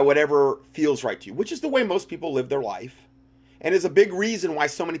going by whatever feels right to you, which is the way most people live their life. And is a big reason why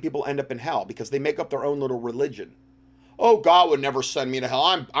so many people end up in hell, because they make up their own little religion. Oh, God would never send me to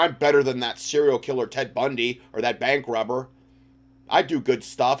hell. I'm better than that serial killer Ted Bundy or that bank robber. I do good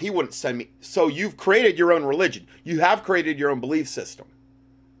stuff. He wouldn't send me. So you've created your own religion. You have created your own belief system.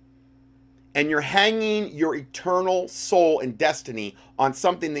 And you're hanging your eternal soul and destiny on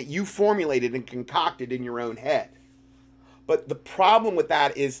something that you formulated and concocted in your own head. But the problem with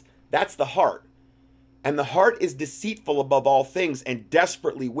that is that's the heart. And the heart is deceitful above all things and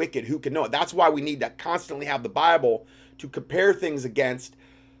desperately wicked. Who can know it? That's why we need to constantly have the Bible to compare things against,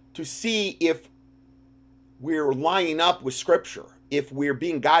 to see if we're lining up with Scripture, if we're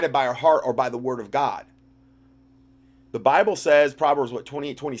being guided by our heart or by the Word of God. The Bible says, Proverbs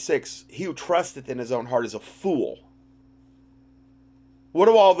 28:26, he who trusteth in his own heart is a fool. What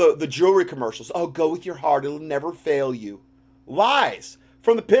do all the jewelry commercials? Oh, go with your heart, it'll never fail you. Lies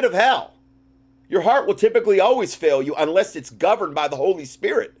from the pit of hell. Your heart will typically always fail you unless it's governed by the Holy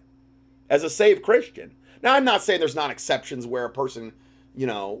Spirit as a saved Christian. Now, I'm not saying there's not exceptions where a person,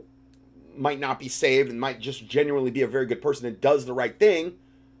 might not be saved and might just genuinely be a very good person and does the right thing.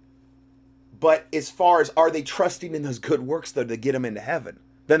 But as far as are they trusting in those good works, though, to get them into heaven,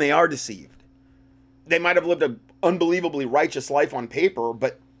 then they are deceived. They might have lived an unbelievably righteous life on paper,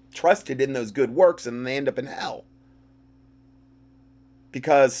 but trusted in those good works, and they end up in hell.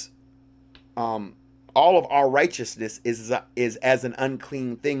 Because all of our righteousness is as an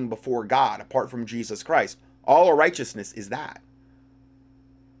unclean thing before God, apart from Jesus Christ. All our righteousness is that.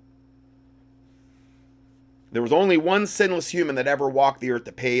 There was only one sinless human that ever walked the earth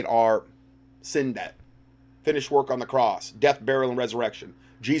that paid our sin debt. Finished work on the cross. Death, burial, and resurrection.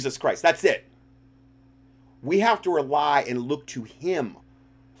 Jesus Christ. That's it. We have to rely and look to him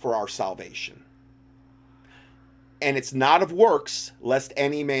for our salvation. And it's not of works, lest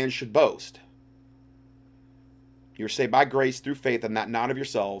any man should boast. You're saved by grace through faith, and that not of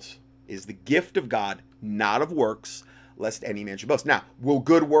yourselves is the gift of God, not of works, lest any man should boast. Now, will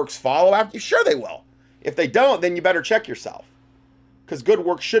good works follow after you? Sure they will. If they don't, then you better check yourself. Because good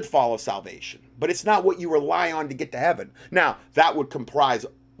works should follow salvation. But it's not what you rely on to get to heaven. Now, that would comprise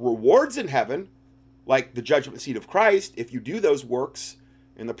rewards in heaven, like the judgment seat of Christ, if you do those works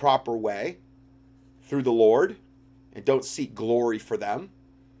in the proper way through the Lord and don't seek glory for them.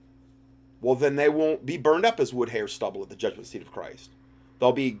 Well, then they won't be burned up as wood, hair, stubble at the judgment seat of Christ.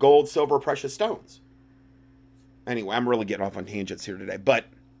 They'll be gold, silver, precious stones. Anyway, I'm really getting off on tangents here today. But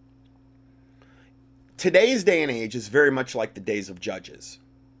today's day and age is very much like the days of Judges.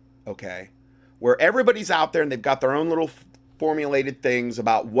 Okay? Where everybody's out there and they've got their own little formulated things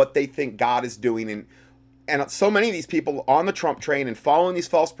about what they think God is doing. And so many of these people on the Trump train and following these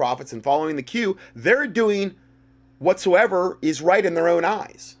false prophets and following the queue, they're doing whatsoever is right in their own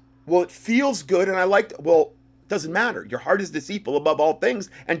eyes. Well, it feels good, and well, it doesn't matter. Your heart is deceitful above all things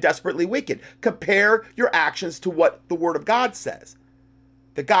and desperately wicked. Compare your actions to what the Word of God says.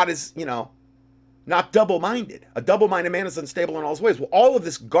 That God is, not double-minded. A double-minded man is unstable in all his ways. Well, all of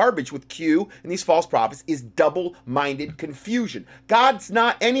this garbage with Q and these false prophets is double-minded confusion. God's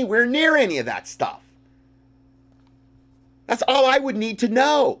not anywhere near any of that stuff. That's all I would need to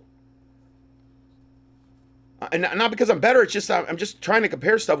know. And not because I'm better, it's just I'm just trying to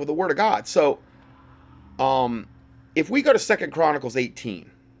compare stuff with the Word of God. So, if we go to 2 Chronicles 18,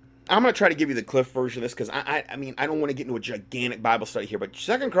 I'm going to try to give you the Cliff version of this because I don't want to get into a gigantic Bible study here, but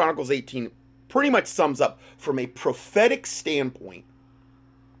 2 Chronicles 18 pretty much sums up from a prophetic standpoint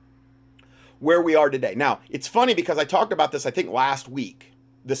where we are today. Now, it's funny because I talked about this, I think, last week,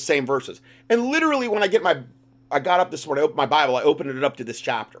 the same verses. And literally when I got up this morning, I opened my Bible, I opened it up to this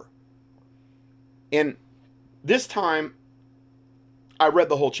chapter. And this time, I read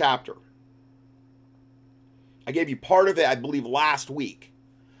the whole chapter. I gave you part of it, I believe, last week.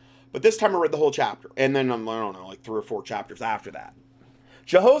 But this time I read the whole chapter. And then, I don't know, like 3 or 4 chapters after that.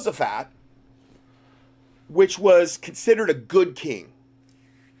 Jehoshaphat, which was considered a good king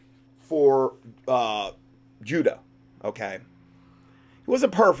for Judah, okay? He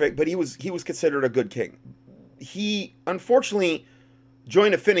wasn't perfect, but he was considered a good king. He, unfortunately,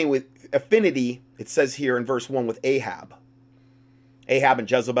 joined affinity, it says here in verse 1, with Ahab. Ahab and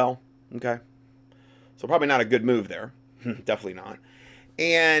Jezebel, okay? So probably not a good move there. Definitely not.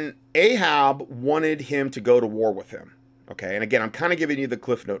 And Ahab wanted him to go to war with him, okay? And again, I'm kind of giving you the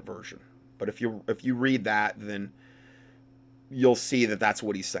Cliff Note version. But if you read that, then you'll see that that's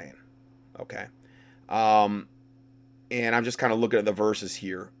what he's saying, okay? And I'm just kind of looking at the verses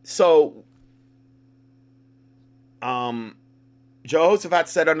here. So, Jehoshaphat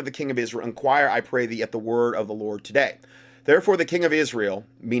said unto the king of Israel, inquire, I pray thee, at the word of the Lord today. Therefore the king of Israel,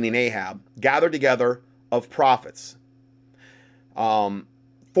 meaning Ahab, gathered together of prophets,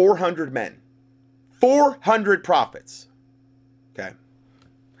 400 men, 400 prophets, okay,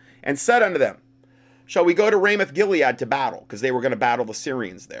 and said unto them, shall we go to Ramoth Gilead to battle? Because they were going to battle the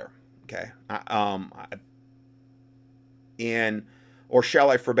Syrians there, okay, or shall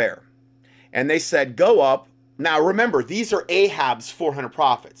I forbear? And they said, go up. Now remember, these are Ahab's 400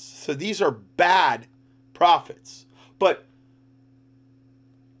 prophets, so these are bad prophets, but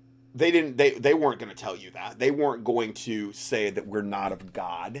they weren't going to tell you that. They weren't going to say that we're not of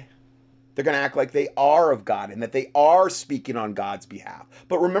God. They're going to act like they are of God and that they are speaking on God's behalf.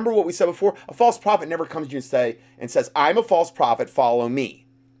 But remember what we said before, a false prophet never comes to you and says, I'm a false prophet, follow me.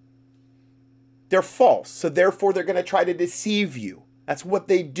 They're false, so therefore they're going to try to deceive you. That's what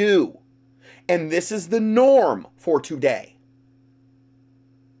they do. And this is the norm for today.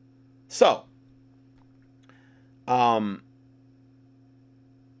 So,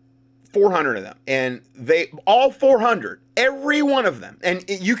 400 of them, and all 400, every one of them, and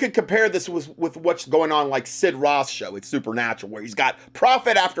you could compare this with what's going on like Sid Roth's show, It's Supernatural, where he's got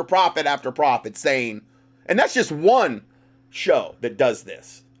prophet after prophet after prophet saying, and that's just one show that does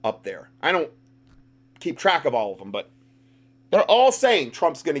this up there. I don't keep track of all of them, but they're all saying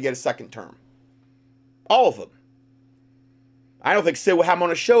Trump's going to get a second term. All of them. I don't think Sid would have them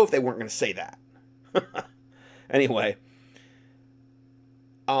on a show if they weren't going to say that. Anyway.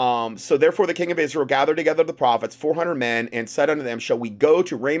 So therefore the king of Israel gathered together the prophets, 400 men, and said unto them, shall we go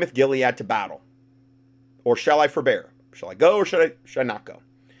to Ramoth Gilead to battle? Or shall I forbear? Shall I go or should I not go?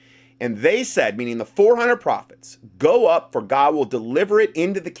 And they said, meaning the 400 prophets, go up, for God will deliver it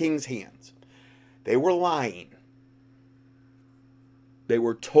into the king's hands. They were lying. They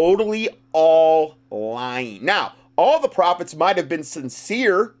were totally all lying. Now, all the prophets might have been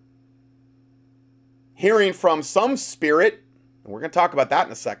sincere, hearing from some spirit. And we're going to talk about that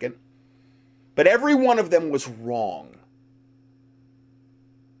in a second. But every one of them was wrong.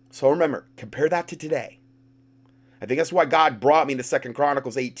 So remember, compare that to today. I think that's why God brought me to 2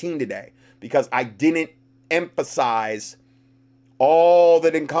 Chronicles 18 today. Because I didn't emphasize all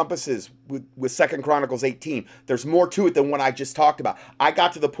that encompasses with 2 Chronicles 18. There's more to it than what I just talked about. I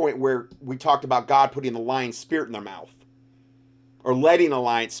got to the point where we talked about God putting the lion spirit in their mouth. Or letting a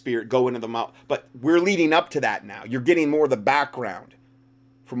lion spirit go into the mouth. But we're leading up to that now. You're getting more of the background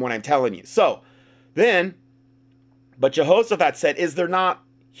from what I'm telling you. So, then, but Jehoshaphat said, is there not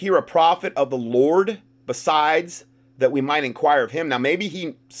here a prophet of the Lord besides that we might inquire of him? Now, maybe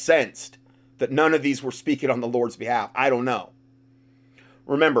he sensed that none of these were speaking on the Lord's behalf. I don't know.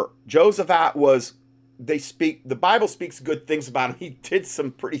 Remember, Jehoshaphat the Bible speaks good things about him. He did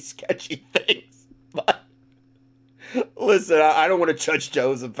some pretty sketchy things. But listen, I don't want to judge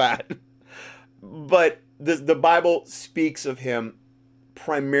Jehoshaphat, but the Bible speaks of him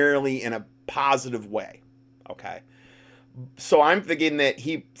primarily in a positive way, okay? So I'm thinking that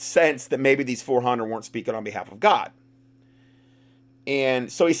he sensed that maybe these 400 weren't speaking on behalf of God.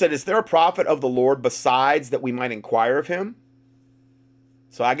 And so he said, is there a prophet of the Lord besides that we might inquire of him?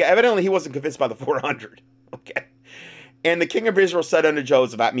 So evidently he wasn't convinced by the 400, okay? And the king of Israel said unto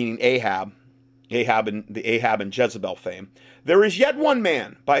Jehoshaphat, meaning Ahab and the Ahab and Jezebel fame, there is yet one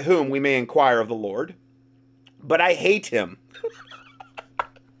man by whom we may inquire of the Lord, but I hate him,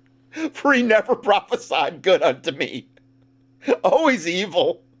 for he never prophesied good unto me, always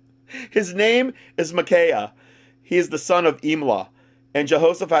evil. His name is Micaiah. He is the son of Imlah. And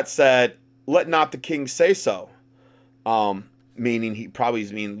Jehoshaphat said, let not the king say so. Meaning he probably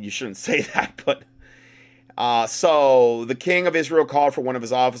mean you shouldn't say that, but so the king of Israel called for one of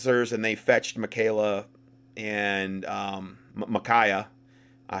his officers, and they fetched Micaiah and Micaiah.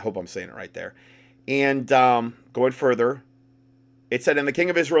 I hope I'm saying it right there. And going further, it said, and the king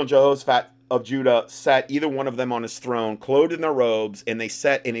of Israel and Jehoshaphat of Judah sat either one of them on his throne, clothed in their robes, and they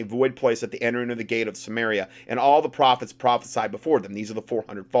sat in a void place at the entering of the gate of Samaria, and all the prophets prophesied before them. These are the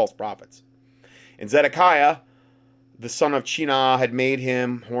 400 false prophets. And Zedekiah, the son of Chinah, had made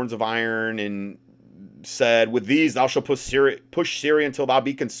him horns of iron and said, with these thou shalt push Syria until thou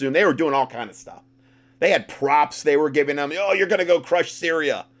be consumed. They were doing all kind of stuff. They had props they were giving them. Oh, you're going to go crush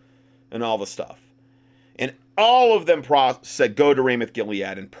Syria and all the stuff. And all of them said, go to Ramoth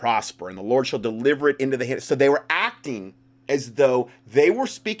Gilead and prosper, and the Lord shall deliver it into the hand. So they were acting as though they were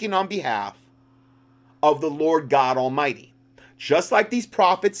speaking on behalf of the Lord God Almighty. Just like these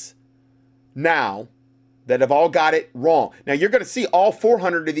prophets now that have all got it wrong. Now you're going to see all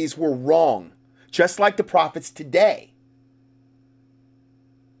 400 of these were wrong, just like the prophets today.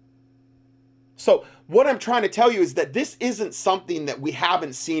 So what I'm trying to tell you is that this isn't something that we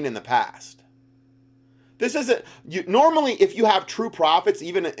haven't seen in the past. This isn't, normally if you have true prophets,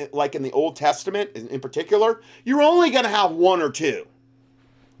 even like in the Old Testament in particular, you're only going to have one or two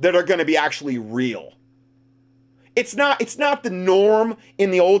that are going to be actually real. It's not the norm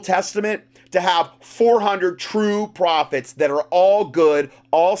in the Old Testament to have 400 true prophets that are all good,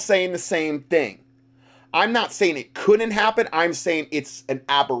 all saying the same thing. I'm not saying it couldn't happen. I'm saying it's an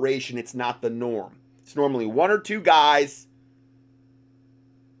aberration. It's not the norm. It's normally one or two guys,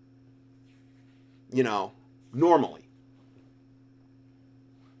 normally.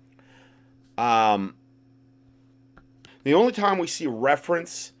 The only time we see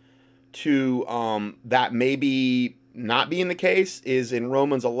reference to that maybe not being the case is in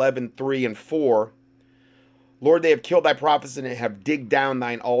Romans 11:3 and 4. Lord, they have killed thy prophets and have digged down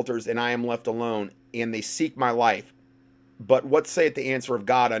thine altars, and I am left alone, and they seek my life. But what saith the answer of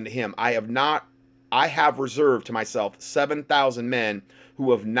God unto him? I have reserved to myself 7,000 men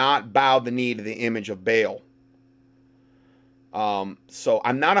who have not bowed the knee to the image of Baal. So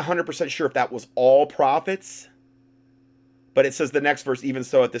I'm not 100% sure if that was all prophets, but it says the next verse, even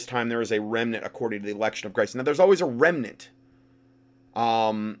so at this time there is a remnant according to the election of Christ. Now there's always a remnant.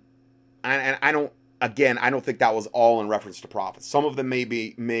 And I don't think that was all in reference to prophets. Some of them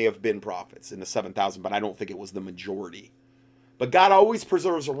may have been prophets in the 7,000, but I don't think it was the majority. But God always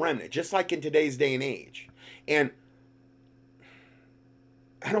preserves a remnant, just like in today's day and age. And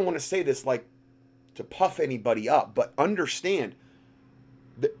I don't want to say this like to puff anybody up, but understand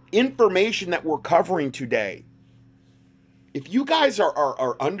the information that we're covering today. If you guys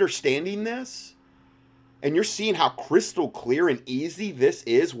are understanding this, and you're seeing how crystal clear and easy this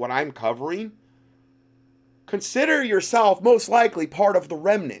is, what I'm covering, consider yourself most likely part of the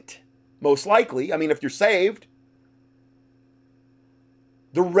remnant. Most likely, I mean, if you're saved,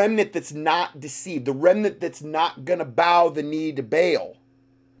 the remnant that's not deceived, the remnant that's not going to bow the knee to Baal.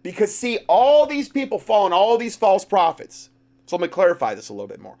 Because see, all these people fall in all these false prophets. So let me clarify this a little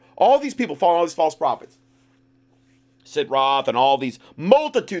bit more. All these people fall in all these false prophets. Sid Roth and all these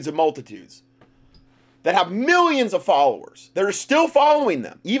multitudes and multitudes that have millions of followers that are still following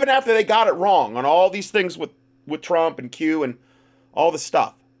them, even after they got it wrong on all these things with Trump and Q and all the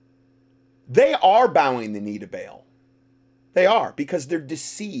stuff. They are bowing the knee to Baal. They are, because they're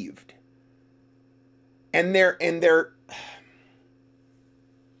deceived. And they're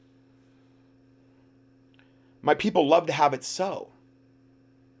my people love to have it so.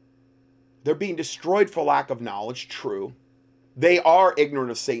 They're being destroyed for lack of knowledge, true. They are ignorant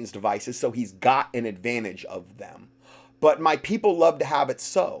of Satan's devices, so he's got an advantage of them. But my people love to have it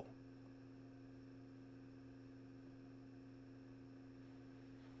so.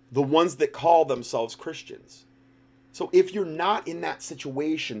 The ones that call themselves Christians. So if you're not in that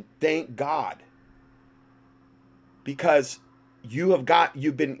situation, thank God. Because you've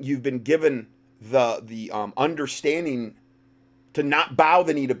been given the understanding to not bow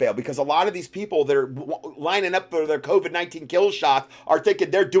the knee to Baal, because a lot of these people that are lining up for their COVID-19 kill shots are thinking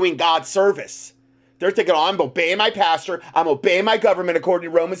they're doing God's service. They're thinking, oh, I'm obeying my pastor, I'm obeying my government according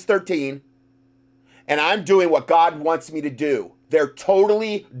to Romans 13, and I'm doing what God wants me to do. They're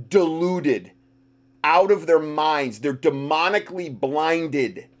totally deluded, out of their minds. They're demonically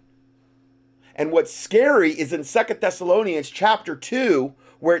blinded. And what's scary is in 2 Thessalonians chapter 2,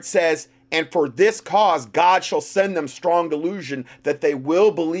 where it says, and for this cause, God shall send them strong delusion, that they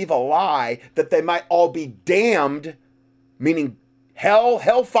will believe a lie, that they might all be damned, meaning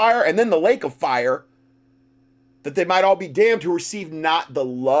hellfire, and then the lake of fire, that they might all be damned who received not the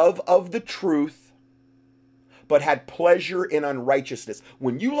love of the truth, but had pleasure in unrighteousness.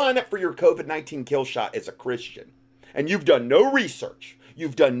 When you line up for your COVID-19 kill shot as a Christian, and you've done no research,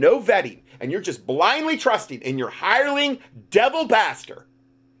 you've done no vetting, and you're just blindly trusting in your hireling devil pastor,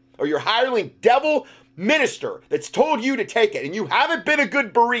 or your hireling devil minister that's told you to take it, and you haven't been a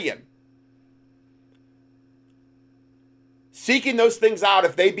good Berean, seeking those things out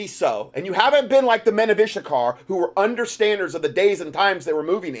if they be so, and you haven't been like the men of Issachar, who were understanders of the days and times they were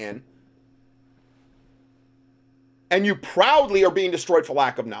moving in, and you proudly are being destroyed for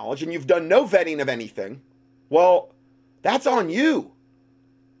lack of knowledge, and you've done no vetting of anything, well, that's on you.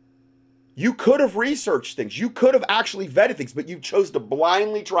 You could have researched things. You could have actually vetted things, but you chose to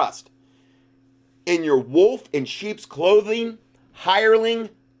blindly trust in your wolf in sheep's clothing hireling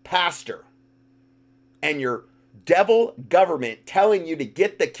pastor and your devil government telling you to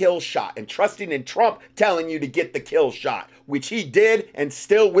get the kill shot, and trusting in Trump telling you to get the kill shot, which he did and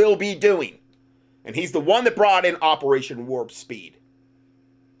still will be doing. And he's the one that brought in Operation Warp Speed.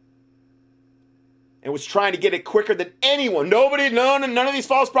 and was trying to get it quicker than anyone. None of these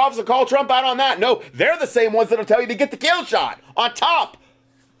false prophets will call Trump out on that. No, they're the same ones that'll tell you to get the kill shot on top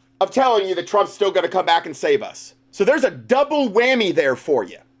of telling you that Trump's still going to come back and save us. So there's a double whammy there for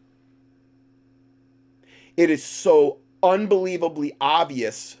you. It is so unbelievably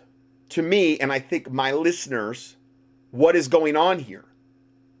obvious to me, and I think my listeners, what is going on here.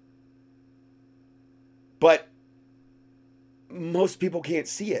 But most people can't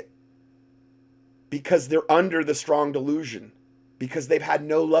see it because they're under the strong delusion, because they've had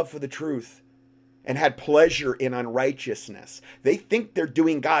no love for the truth and had pleasure in unrighteousness. They think they're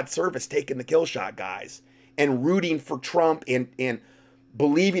doing God service, taking the kill shot, guys, and rooting for Trump and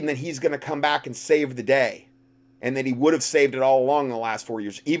believing that he's going to come back and save the day, and that he would have saved it all along in the last 4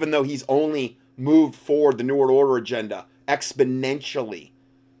 years, even though he's only moved forward the New World Order agenda exponentially.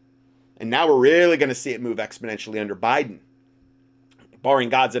 And now we're really going to see it move exponentially under Biden, barring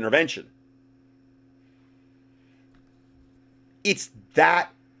God's intervention. It's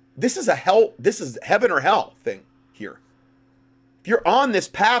that, this is heaven or hell thing here. If you're on this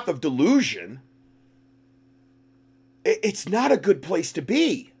path of delusion, it's not a good place to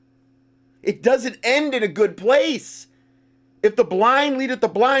be. It doesn't end in a good place. If the blind leadeth the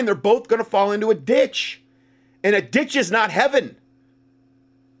blind, they're both going to fall into a ditch. And a ditch is not heaven.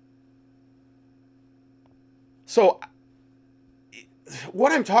 So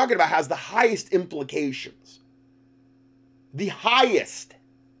what I'm talking about has the highest implications. The highest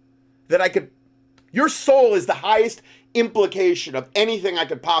that I could, your soul is the highest implication of anything I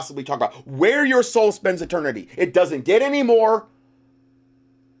could possibly talk about. Where your soul spends eternity. It doesn't get any more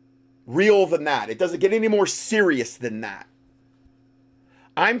real than that. It doesn't get any more serious than that.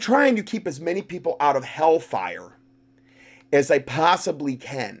 I'm trying to keep as many people out of hellfire as I possibly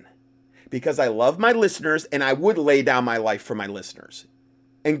can, because I love my listeners and I would lay down my life for my listeners.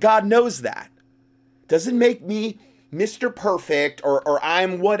 And God knows that. Doesn't make me Mr. Perfect or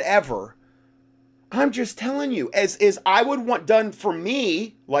I'm whatever. I'm just telling you, as I would want done for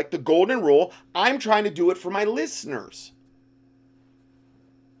me, like the golden rule, I'm trying to do it for my listeners.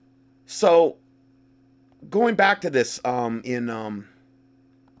 So, going back to this in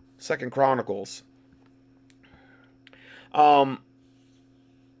 2 Chronicles,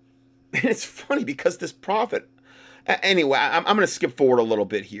 it's funny because this prophet, anyway, I'm going to skip forward a little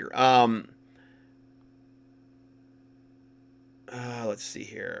bit here. Let's see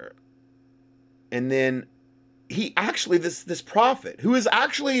here. And then he actually, this prophet, who is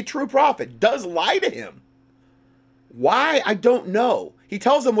actually a true prophet, does lie to him. Why? I don't know. He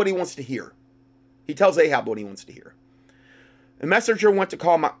tells him what he wants to hear. He tells Ahab what he wants to hear. The messenger went to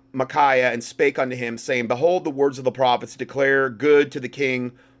call Micaiah and spake unto him, saying, Behold, the words of the prophets declare good to the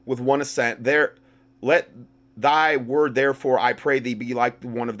king with one assent. There, let thy word, therefore, I pray thee, be like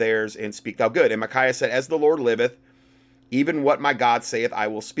one of theirs, and speak thou good. And Micaiah said, As the Lord liveth, even what my God saith, I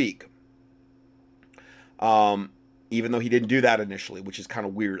will speak. Even though he didn't do that initially, which is kind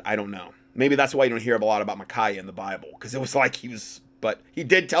of weird. I don't know. Maybe that's why you don't hear a lot about Micaiah in the Bible, because it was like but he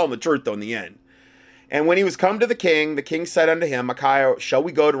did tell him the truth, though, in the end. And when he was come to the king said unto him, Micaiah, shall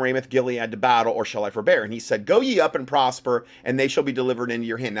we go to Ramoth Gilead to battle, or shall I forbear? And he said, Go ye up and prosper, and they shall be delivered into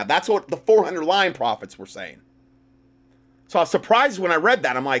your hand. Now, that's what the 400 line prophets were saying. So I was surprised when I read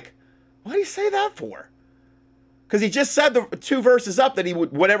that. I'm like, what do you say that for? Because he just said the 2 verses up that he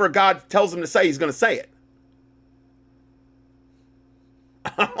would, whatever God tells him to say, he's going to say it.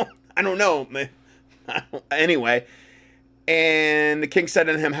 I don't know. Anyway, and the king said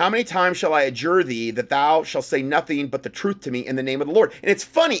unto him, How many times shall I adjure thee that thou shalt say nothing but the truth to me in the name of the Lord? And it's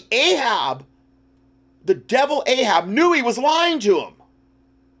funny, Ahab, the devil Ahab, knew he was lying to him.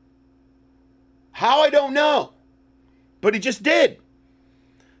 How, I don't know. But he just did.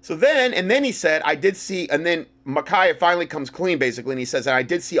 So then he said, I did see, and then Micaiah finally comes clean, basically, and he says, And I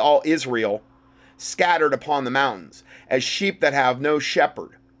did see all Israel scattered upon the mountains, as sheep that have no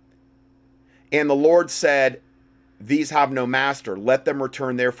shepherd. And the Lord said, These have no master. Let them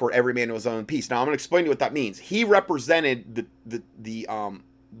return, therefore, every man to his own peace. Now, I'm going to explain to you what that means. He represented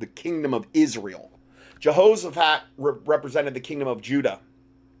the kingdom of Israel. Jehoshaphat represented the kingdom of Judah.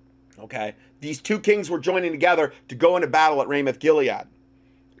 Okay? These 2 kings were joining together to go into battle at Ramoth Gilead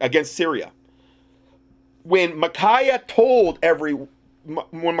against Syria. When Micaiah told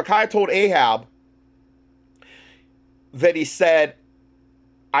Ahab that he said,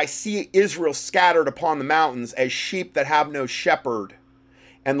 I see Israel scattered upon the mountains as sheep that have no shepherd.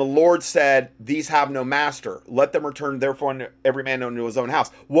 And the Lord said, These have no master. Let them return, therefore, every man unto his own house.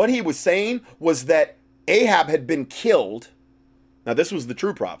 What he was saying was that Ahab had been killed. Now, this was the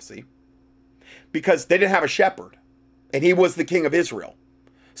true prophecy. Because they didn't have a shepherd. And he was the king of Israel.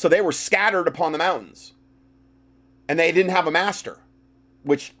 So they were scattered upon the mountains. And they didn't have a master,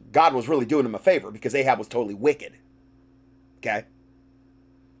 which God was really doing them a favor because Ahab was totally wicked. Okay?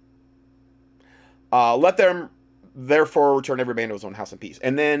 Let them therefore return every man to his own house in peace.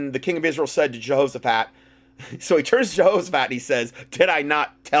 And then the king of Israel said to Jehoshaphat, so he turns to Jehoshaphat and he says, did I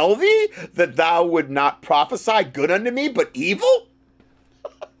not tell thee that thou would not prophesy good unto me, but evil?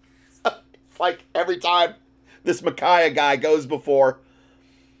 It's like every time this Micaiah guy goes before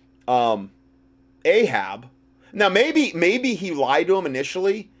Ahab. Now, maybe he lied to him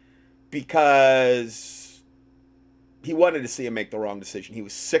initially because he wanted to see him make the wrong decision. He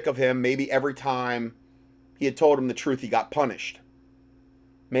was sick of him. Maybe every time he had told him the truth, he got punished.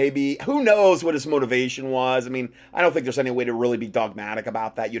 Maybe, who knows what his motivation was. I mean, I don't think there's any way to really be dogmatic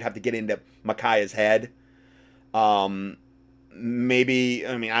about that. You'd have to get into Micaiah's head. Maybe,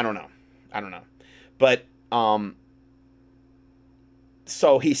 I mean, I don't know. But,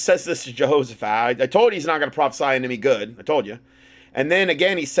 so he says this to Jehoshaphat. I told you he's not going to prophesy unto me good. I told you. And then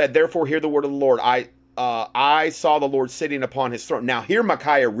again he said, therefore hear the word of the Lord. I saw the Lord sitting upon his throne. Now here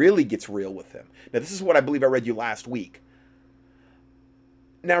Micaiah really gets real with him. Now this is what I believe I read you last week.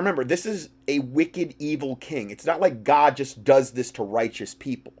 Now remember, this is a wicked, evil king. It's not like God just does this to righteous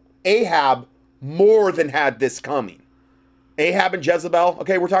people. Ahab more than had this coming. Ahab and Jezebel,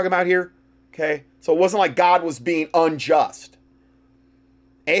 okay, we're talking about here. Okay, so it wasn't like God was being unjust.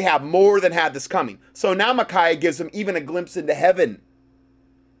 Ahab more than had this coming. So now Micaiah gives him even a glimpse into heaven.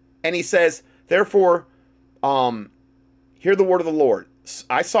 And he says, therefore, hear the word of the Lord.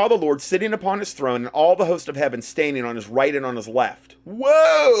 I saw the Lord sitting upon his throne and all the host of heaven standing on his right and on his left.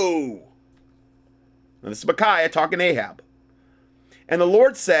 Whoa! Now this is Micaiah talking to Ahab. And the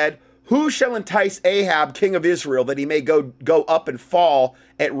Lord said, who shall entice Ahab, king of Israel, that he may go up and fall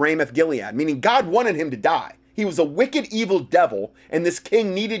at Ramoth Gilead? Meaning God wanted him to die. He was a wicked, evil devil, and this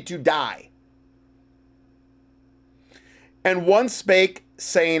king needed to die. And one spake,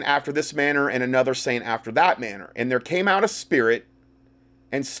 saying after this manner, and another saying after that manner. And there came out a spirit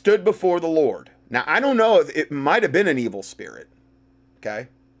and stood before the Lord. Now, I don't know if it might have been an evil spirit, okay?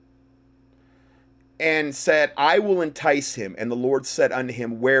 And said, I will entice him. And the Lord said unto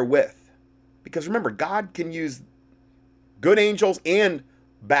him, wherewith? Because remember, God can use good angels and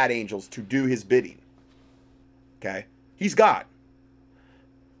bad angels to do his bidding. Okay? He's God.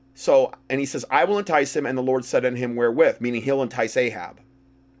 So, and he says, I will entice him, and the Lord said unto him, wherewith? Meaning he'll entice Ahab.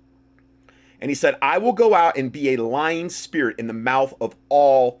 And he said, I will go out and be a lying spirit in the mouth of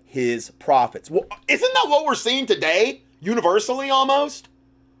all his prophets. Well, isn't that what we're seeing today? Universally, almost?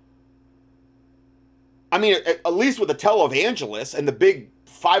 I mean, at least with the televangelists and the big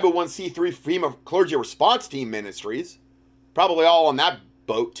 501c3 FEMA clergy response team ministries. Probably all on that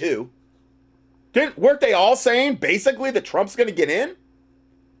boat, too. Weren't they all saying, basically, that Trump's going to get in?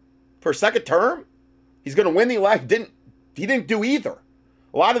 For a second term? He's going to win the election. He didn't do either.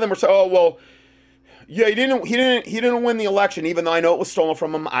 A lot of them were saying, oh, well, yeah, he didn't win the election, even though I know it was stolen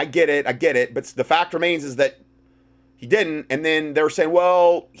from him. I get it. But the fact remains is that he didn't. And then they were saying,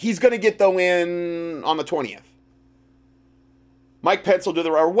 well, he's going to get the win on the 20th. Mike Pence will do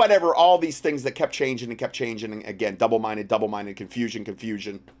or whatever, all these things that kept changing. And again, double-minded,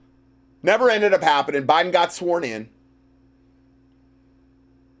 confusion. Never ended up happening. Biden got sworn in.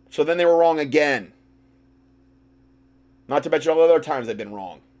 So then they were wrong again. Not to mention all the other times they've been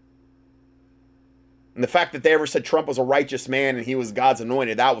wrong. And the fact that they ever said Trump was a righteous man and he was God's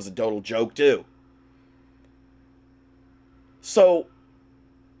anointed, that was a total joke too. So,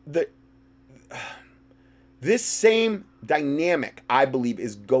 this same dynamic, I believe,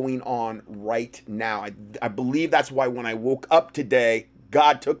 is going on right now. I believe that's why when I woke up today,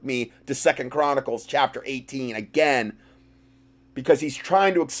 God took me to 2 Chronicles chapter 18 again, because he's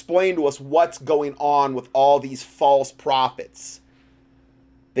trying to explain to us what's going on with all these false prophets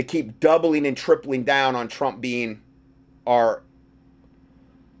that keep doubling and tripling down on Trump being our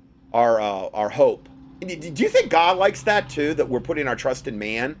hope. Do you think God likes that too, that we're putting our trust in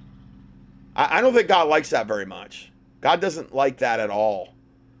man? I don't think God likes that very much. God doesn't like that at all.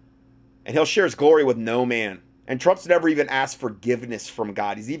 And he'll share his glory with no man. And Trump's never even asked forgiveness from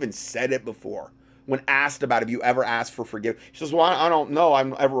God. He's even said it before. When asked about, have you ever asked for forgiveness? He says, well, I don't know. I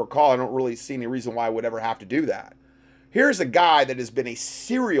don't ever recall. I don't really see any reason why I would ever have to do that. Here's a guy that has been a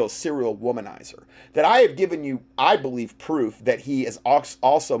serial womanizer. That I have given you, I believe, proof that he has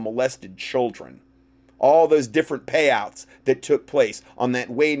also molested children. All those different payouts that took place on that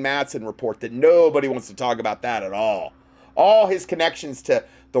Wade Madsen report that nobody wants to talk about that at all. All his connections to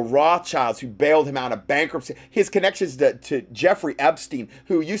the Rothschilds who bailed him out of bankruptcy. His connections to Jeffrey Epstein,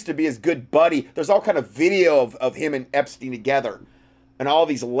 who used to be his good buddy. There's all kind of video of him and Epstein together. and all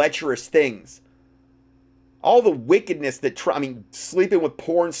these lecherous things. All the wickedness that sleeping with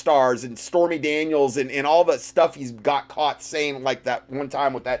porn stars and Stormy Daniels and all the stuff he's got caught saying, like that one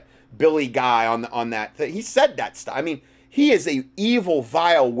time with that Billy guy on that thing. He said that stuff. I mean, he is a evil,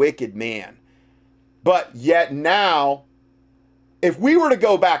 vile, wicked man. But yet now, if we were to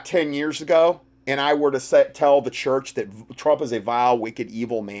go back 10 years ago and I were to tell the church that Trump is a vile, wicked,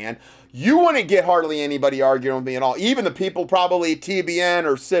 evil man, you wouldn't get hardly anybody arguing with me at all. Even the people probably at TBN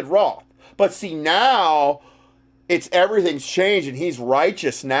or Sid Roth. But see, now everything's changed and he's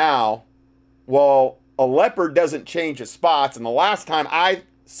righteous now. Well, a leopard doesn't change his spots. And the last time I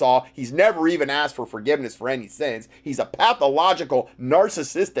saw, he's never even asked for forgiveness for any sins. He's a pathological,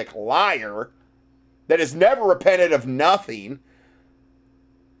 narcissistic liar that has never repented of nothing.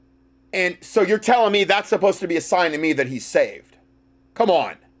 And so you're telling me that's supposed to be a sign to me that he's saved? Come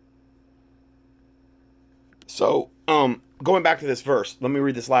on. So, going back to this verse, let me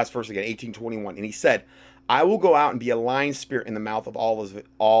read this last verse again, 18:21. And he said, I will go out and be a lying spirit in the mouth of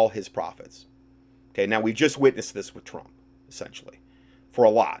all his prophets. Okay, now we've just witnessed this with Trump, essentially, for a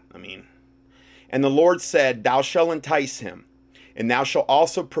lot. And the Lord said, thou shalt entice him, and thou shalt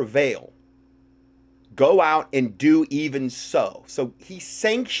also prevail. Go out and do even so. So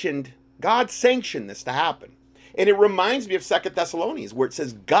God sanctioned this to happen. And it reminds me of 2 Thessalonians, where it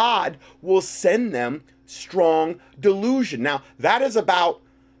says God will send them strong delusion. Now, that is about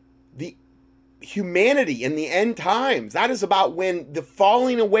the humanity in the end times. That is about when the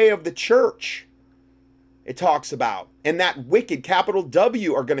falling away of the church, it talks about, and that wicked, capital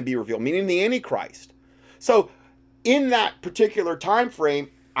W, are going to be revealed, meaning the Antichrist. So in that particular time frame,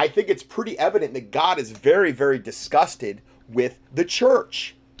 I think it's pretty evident that God is very, very disgusted with the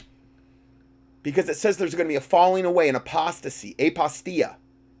church, because it says there's going to be a falling away, an apostasy, apostia,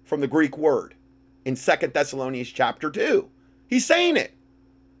 from the Greek word in 2 Thessalonians chapter 2. He's saying it.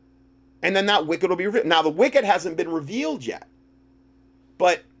 And then that wicked will be revealed. Now, the wicked hasn't been revealed yet.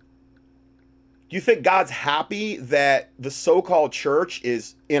 But do you think God's happy that the so-called church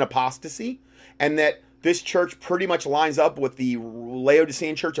is in apostasy? And that this church pretty much lines up with the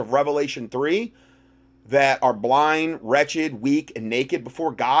Laodicean church of Revelation 3, that are blind, wretched, weak, and naked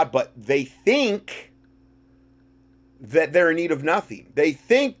before God, but they think that they're in need of nothing. They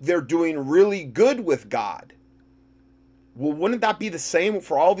think they're doing really good with God. Well, wouldn't that be the same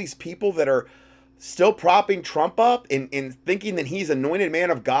for all these people that are still propping Trump up and thinking that he's anointed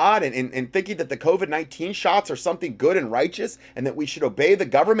man of God and thinking that the COVID-19 shots are something good and righteous and that we should obey the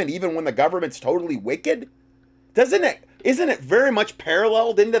government even when the government's totally wicked? Isn't it very much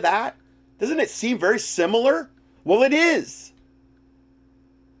paralleled into that? Doesn't it seem very similar? Well, it is.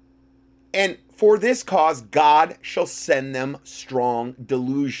 And for this cause, God shall send them strong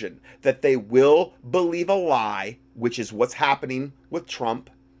delusion, that they will believe a lie, which is what's happening with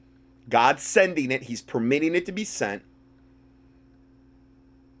Trump. God's sending it. He's permitting it to be sent,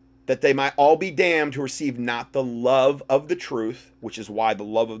 that they might all be damned who receive not the love of the truth, which is why the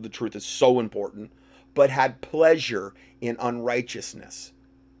love of the truth is so important, but had pleasure in unrighteousness.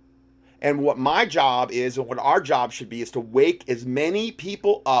 And what my job is, and what our job should be, is to wake as many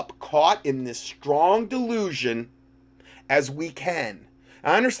people up caught in this strong delusion as we can.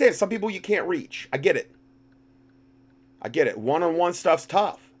 I understand some people you can't reach. I get it. One-on-one stuff's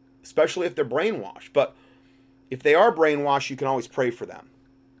tough, especially if they're brainwashed. But if they are brainwashed, you can always pray for them.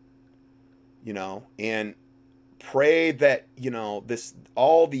 And pray that,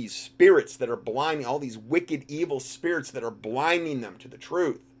 all these spirits that are blinding, all these wicked, evil spirits that are blinding them to the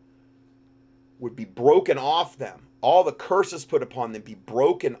truth, would be broken off them. All the curses put upon them be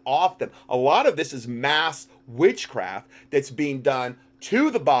broken off them. A lot of this is mass witchcraft that's being done to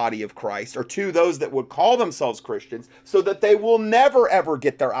the body of Christ, or to those that would call themselves Christians, so that they will never ever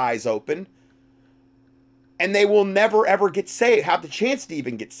get their eyes open, and they will never ever get saved, have the chance to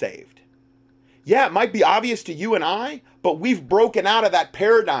even get saved. Yeah, it might be obvious to you and I, but we've broken out of that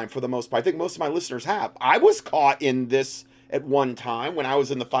paradigm for the most part. I think most of my listeners have. I was caught in this at one time when I was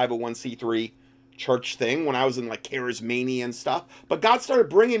in the 501c3 church thing, when I was in like charismania and stuff, but God started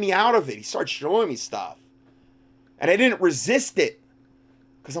bringing me out of it. He started showing me stuff, and I didn't resist it,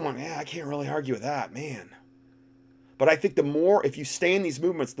 because I'm like, yeah, I can't really argue with that, man. But I think the more, if you stay in these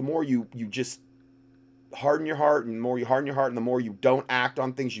movements, the more you just harden your heart, and the more you harden your heart, and the more you don't act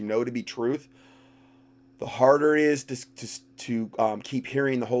on things you know to be truth, the harder it is to keep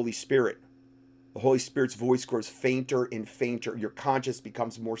hearing the Holy Spirit. The Holy Spirit's voice grows fainter and fainter. Your conscience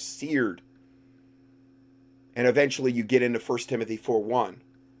becomes more seared. And eventually you get into 1 Timothy 4:1,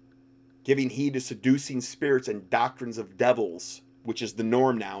 giving heed to seducing spirits and doctrines of devils, which is the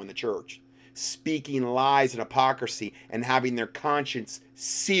norm now in the church. speaking lies and hypocrisy and having their conscience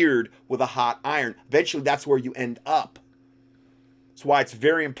seared with a hot iron. Eventually, that's where you end up. That's why it's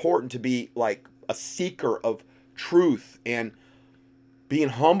very important to be like a seeker of truth and being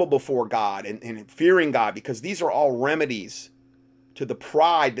humble before God and fearing God, because these are all remedies to the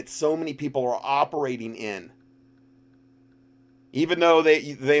pride that so many people are operating in. Even though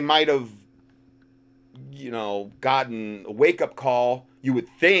they might have, gotten a wake-up call, you would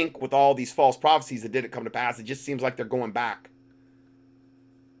think, with all these false prophecies that didn't come to pass, it just seems like they're going back.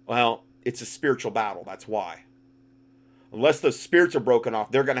 Well, it's a spiritual battle. That's why. Unless the spirits are broken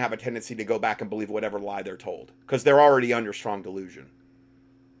off, they're going to have a tendency to go back and believe whatever lie they're told, because they're already under strong delusion.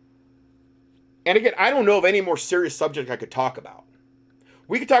 And again, I don't know of any more serious subject I could talk about.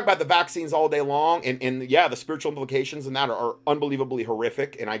 We could talk about the vaccines all day long, and yeah, the spiritual implications and that are unbelievably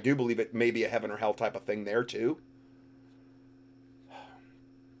horrific, and I do believe it may be a heaven or hell type of thing there too.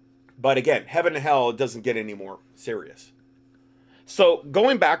 But again, heaven and hell doesn't get any more serious. So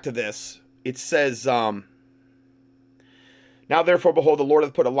going back to this, it says, now therefore, behold, the Lord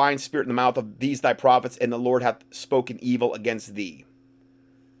hath put a lying spirit in the mouth of these thy prophets, and the Lord hath spoken evil against thee.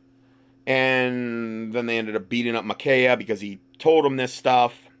 And then they ended up beating up Micaiah because he told him this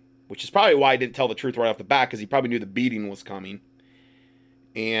stuff, which is probably why he didn't tell the truth right off the bat, because he probably knew the beating was coming.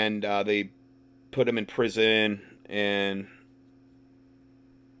 And they put him in prison, and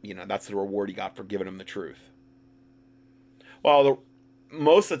that's the reward he got for giving him the truth. Well,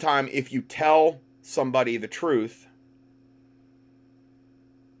 most of the time, if you tell somebody the truth,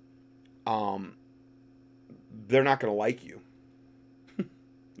 they're not going to like you.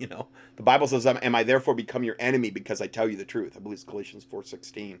 The Bible says, am I therefore become your enemy because I tell you the truth? I believe it's Galatians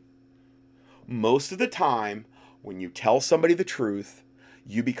 4:16. Most of the time, when you tell somebody the truth,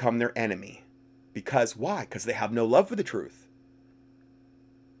 you become their enemy. Because why? Because they have no love for the truth.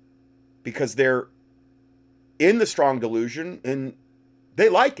 Because they're in the strong delusion and they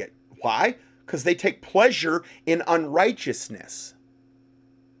like it. Why? Because they take pleasure in unrighteousness.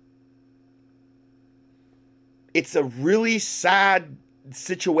 It's a really sad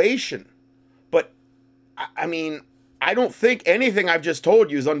situation. But, I mean, I don't think anything I've just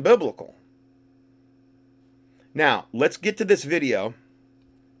told you is unbiblical. Now, let's get to this video.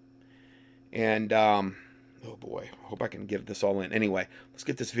 And, oh boy, I hope I can get this all in. Anyway, let's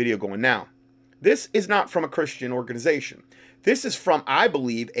get this video going now. This is not from a Christian organization. This is from, I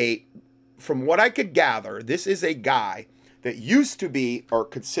believe, from what I could gather, this is a guy that used to be, or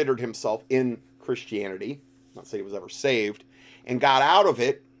considered himself in Christianity, not say he was ever saved, and got out of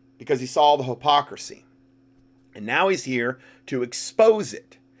it because he saw the hypocrisy. And now he's here to expose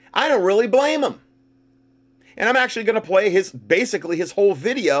it. I don't really blame him. And I'm actually going to play basically his whole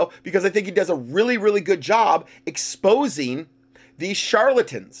video, because I think he does a really, really good job exposing these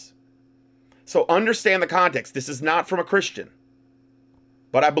charlatans. So understand the context. This is not from a Christian,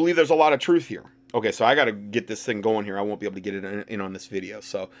 but I believe there's a lot of truth here. Okay, so I got to get this thing going here. I won't be able to get it in on this video.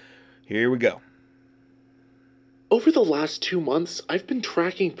 So here we go. Over the last 2 months, I've been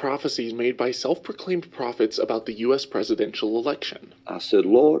tracking prophecies made by self-proclaimed prophets about the U.S. presidential election. I said,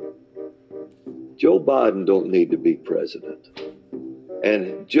 Lord, Joe Biden don't need to be president.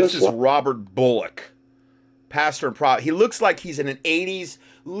 And just this is Robert Bullock, pastor and prophet. He looks like he's in an 80s.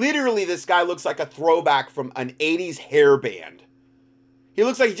 Literally, this guy looks like a throwback from an 80s hair band. He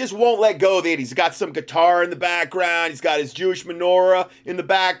looks like he just won't let go of it. He's got some guitar in the background. He's got his Jewish menorah in the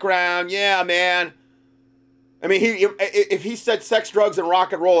background. Yeah, man. I mean, if he said sex, drugs, and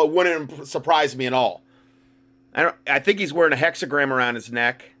rock and roll, it wouldn't surprise me at all. I think he's wearing a hexagram around his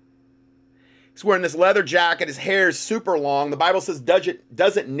neck. He's wearing this leather jacket. His hair is super long. The Bible says,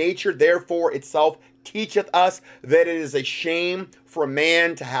 doesn't nature therefore itself teacheth us that it is a shame for a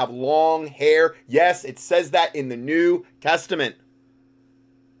man to have long hair? Yes, it says that in the New Testament.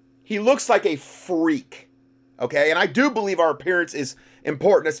 He looks like a freak. Okay, and I do believe our appearance is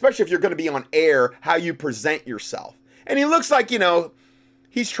important, especially if you're going to be on air, how you present yourself. And he looks like,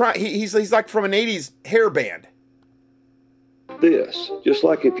 he's like from an 80s hair band. This, just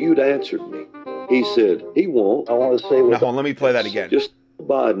like if you'd answered me. He said, he won't. I want to say... Now, hold on, let me play that again. Just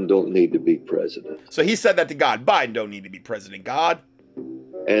Biden don't need to be president. So he said that to God. Biden don't need to be president, God.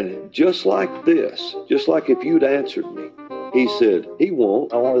 And just like this, just like if you'd answered me. He said, he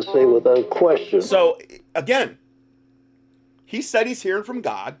won't. I want to say without question. So, again, he said he's hearing from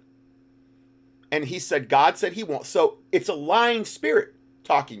God. And he said God said he won't. So, it's a lying spirit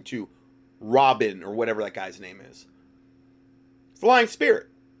talking to Robin or whatever that guy's name is. It's a lying spirit.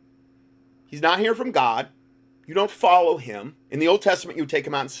 He's not hearing from God. You don't follow him. In the Old Testament, you would take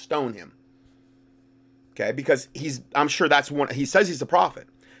him out and stone him. Okay? Because I'm sure that's one, he says he's a prophet.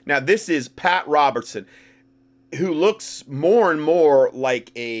 Now, this is Pat Robertson, who looks more and more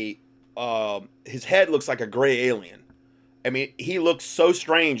like his head looks like a gray alien. I mean, he looks so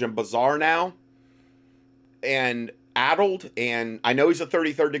strange and bizarre now and addled. And I know he's a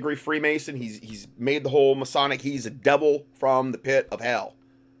 33rd degree Freemason. He's made the whole Masonic. He's a devil from the pit of hell.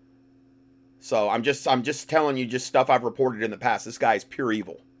 So I'm just telling you just stuff I've reported in the past. This guy is pure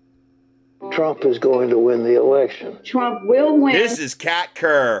evil. Trump is going to win the election. Trump will win. This is Kat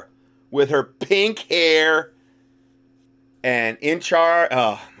Kerr with her pink hair and in charge.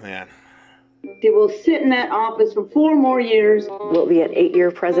 Oh, man. They will sit in that office for 4 more years. Will it be an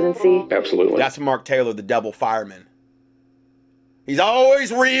 8-year presidency? Absolutely. That's Mark Taylor, the devil fireman. He's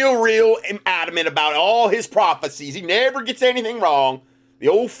always real adamant about all his prophecies. He never gets anything wrong. The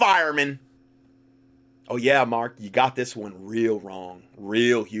old fireman. Oh, yeah, Mark, you got this one real wrong.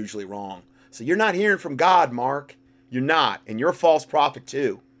 Real hugely wrong. So you're not hearing from God, Mark. You're not. And you're a false prophet,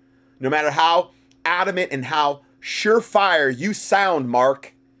 too. No matter how adamant and how surefire you sound,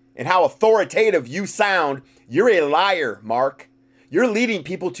 Mark, and how authoritative you sound, you're a liar, Mark. You're leading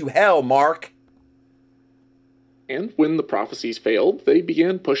people to hell, Mark. And when the prophecies failed, they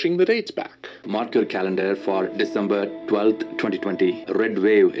began pushing the dates back. Mark your calendar for December 12th, 2020. A red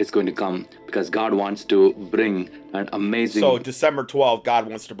wave is going to come because God wants to bring an amazing... So December 12th, God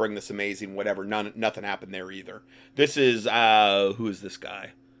wants to bring this amazing whatever. Nothing happened there either. This is, who is this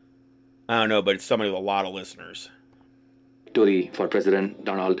guy? I don't know, but it's somebody with a lot of listeners. Victory for President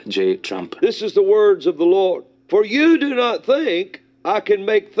Donald J. Trump. This is the words of the Lord. For you do not think I can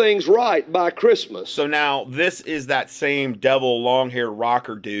make things right by Christmas. So now this is that same devil long-haired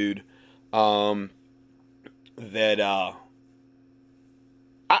rocker dude I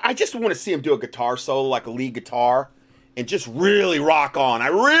just want to see him do a guitar solo, like a lead guitar, and just really rock on. I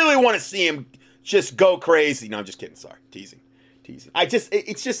really want to see him just go crazy. No, I'm just kidding. Sorry. Teasing.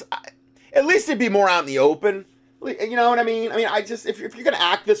 It's just, at least it'd be more out in the open. You know what I mean? I mean, if you're going to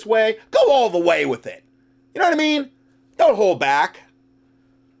act this way, go all the way with it. You know what I mean? Don't hold back.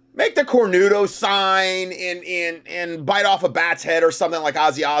 Make the cornuto sign and bite off a bat's head or something like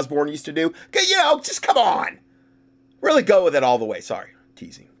Ozzy Osbourne used to do. You know, just come on. Really go with it all the way. Sorry,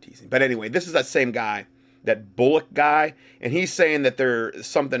 teasing. But anyway, this is that same guy, that Bullock guy, and he's saying that there's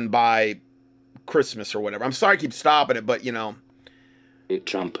something by Christmas or whatever. I'm sorry I keep stopping it, but you know.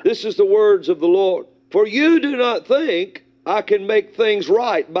 Trump. This is the words of the Lord. For you do not think I can make things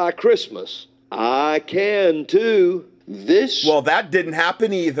right by Christmas. I can too. Well, that didn't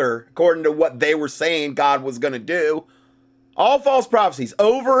happen either, according to what they were saying God was going to do. All false prophecies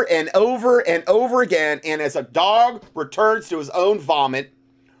over and over and over again. And as a dog returns to his own vomit,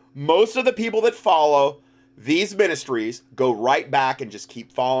 most of the people that follow these ministries go right back and just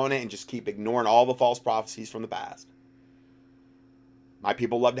keep following it and just keep ignoring all the false prophecies from the past. My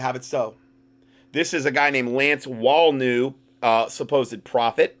people love to have it so. This is a guy named Lance Wallnew, supposed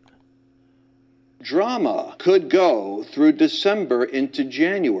prophet. Drama could go through December into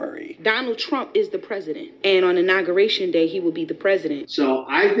January. Donald Trump is the president, and on Inauguration Day, he will be the president. So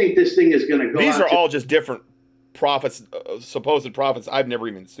I think this thing is going to go. These are all just different prophets, supposed prophets I've never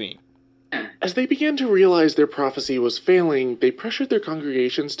even seen. As they began to realize their prophecy was failing, they pressured their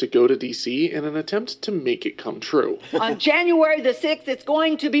congregations to go to D.C. in an attempt to make it come true. On January the 6th, it's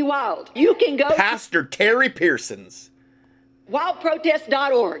going to be wild. You can go Pastor Terry Pearson's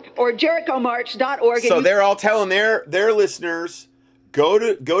wildprotest.org or jerichomarch.org. So they're all telling their listeners, go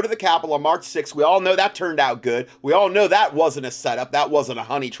to the Capitol on March 6th. We all know that turned out good. We all know that wasn't a setup. That wasn't a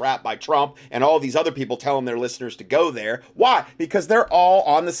honey trap by Trump and all these other people telling their listeners to go there. Why? Because they're all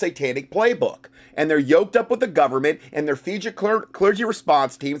on the satanic playbook. And they're yoked up with the government and their FIJA clergy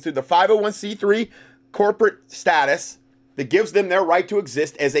response team through the 501c3 corporate status that gives them their right to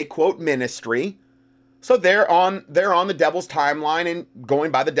exist as a, quote, ministry. So they're on the devil's timeline and going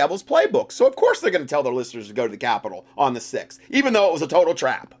by the devil's playbook. So of course they're going to tell their listeners to go to the Capitol on the 6th, even though it was a total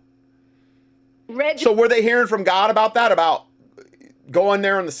trap. So were they hearing from God about that, about going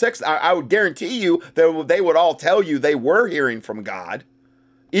there on the 6th? I would guarantee you that they would all tell you they were hearing from God,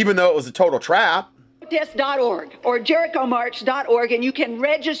 even though it was a total trap. Protest.org or jerichomarch.org, and you can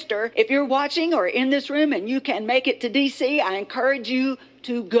register if you're watching or in this room and you can make it to D.C. I encourage you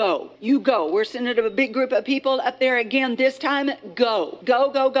to go. You go. We're sending a big group of people up there again this time. Go.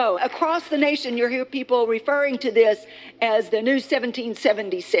 Across the nation, you'll hear people referring to this as the new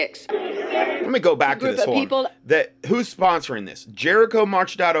 1776. Let me go back to this one. Who's sponsoring this?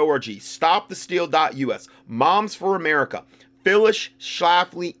 JerichoMarch.org, StopTheSteal.us, Moms for America, Phyllis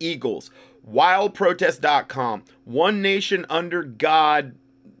Schlafly Eagles, WildProtest.com, One Nation Under God,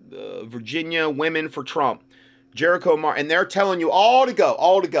 Virginia Women for Trump, Jericho March, and they're telling you all to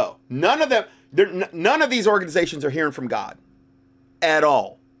go. None of them, none of these organizations are hearing from God at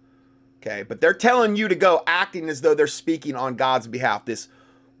all. Okay, but they're telling you to go, acting as though they're speaking on God's behalf. This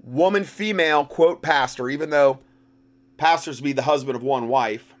woman, female, quote, pastor, even though pastors be the husband of one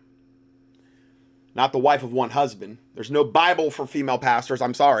wife, not the wife of one husband. There's no Bible for female pastors.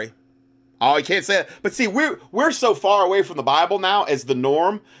 I'm sorry. Oh, you can't say it. But see, we're so far away from the Bible now as the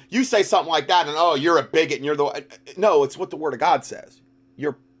norm. You say something like that, and oh, you're a bigot, and you're the no. It's what the Word of God says.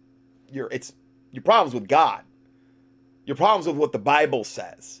 It's your problems with God. Your problems with what the Bible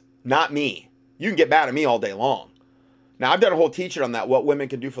says, not me. You can get mad at me all day long. Now, I've done a whole teaching on that, what women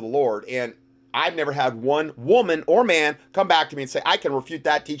can do for the Lord, and I've never had one woman or man come back to me and say, I can refute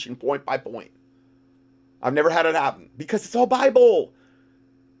that teaching point by point. I've never had it happen because it's all Bible.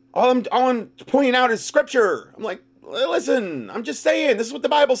 All I'm pointing out is scripture. I'm like, listen, I'm just saying, this is what the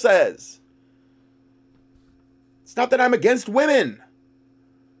Bible says. It's not that I'm against women.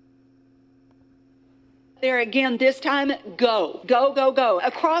 There again, this time, go.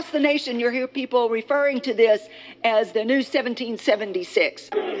 Across the nation, you hear people referring to this as the new 1776.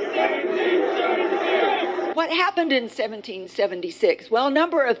 What happened in 1776? Well, a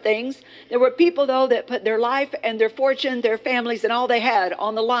number of things. There were people, though, that put their life and their fortune, their families, and all they had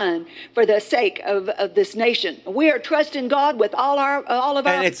on the line for the sake of this nation. We are trusting God with all of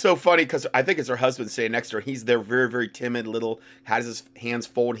our... And it's so funny because I think it's her husband sitting next to her. He's there very, very timid, little, has his hands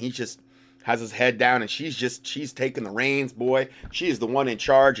folded. He just has his head down, and she's taking the reins, boy. She is the one in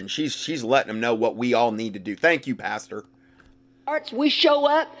charge, and she's letting him know what we all need to do. Thank you, Pastor. We show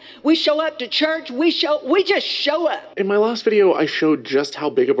up to church, we just show up. In my last video, I showed just how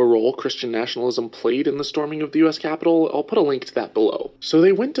big of a role Christian nationalism played in the storming of the US Capitol. I'll put a link to that below. So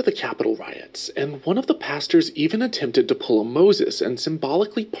they went to the Capitol riots, and one of the pastors even attempted to pull a Moses and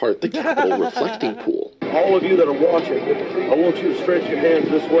symbolically part the Capitol reflecting pool. All of you that are watching, I want you to stretch your hands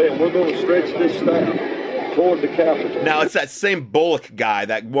this way, and we're going to stretch this staff toward the Capitol. Now, it's that same Bullock guy,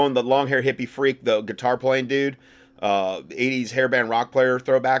 that one, the long-hair hippie freak, the guitar-playing dude. 80s hairband rock player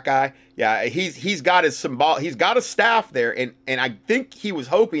throwback guy. Yeah, he's got his he's got a staff there, and I think he was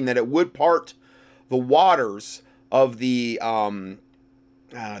hoping that it would part the waters of the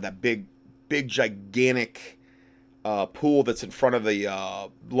that big gigantic pool that's in front of the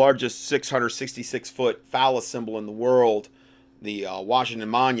largest 666-foot phallus symbol in the world, the Washington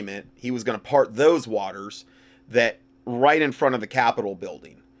Monument. He was going to part those waters that right in front of the Capitol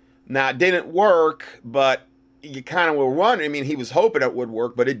building. Now, it didn't work, but you kind of were wondering. I mean, he was hoping it would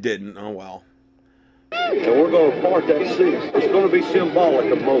work, but it didn't. Oh, well. And we're going to part that sea. It's going to be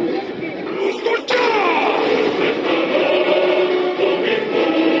symbolic of Moses.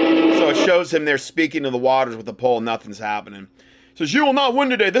 So it shows him there speaking to the waters with the pole. Nothing's happening. It says, you will not win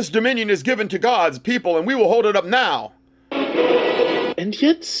today. This dominion is given to God's people, and we will hold it up now. And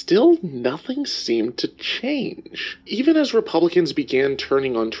yet still nothing seemed to change. Even as Republicans began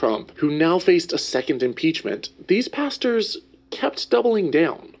turning on Trump, who now faced a second impeachment, these pastors kept doubling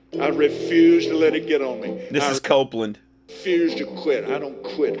down. I refuse to let it get on me. This is Copeland. I refuse to quit. I don't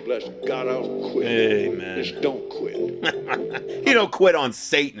quit. Bless God, I don't quit. Amen. Just don't quit. You don't quit on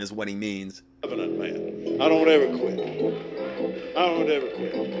Satan is what he means. Covenant man. I don't ever quit. I don't ever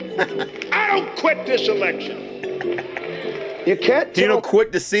quit. I don't quit this election. You can't tell. He don't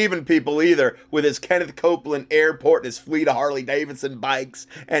quit deceiving people either with his Kenneth Copeland airport and his fleet of Harley-Davidson bikes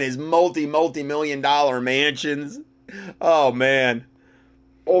and his multi-million-dollar mansions. Oh, man.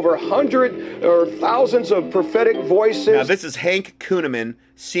 Over 100 or thousands of prophetic voices. Now, this is Hank Kuhneman,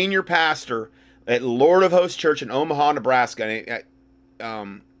 senior pastor at Lord of Hosts Church in Omaha, Nebraska. Let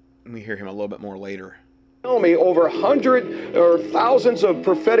me hear him a little bit more later. Tell me, over 100 or thousands of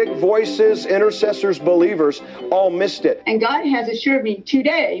prophetic voices, intercessors, believers, all missed it. And God has assured me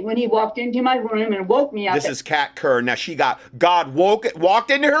today when he walked into my room and woke me up. This is Kat Kerr. Now, God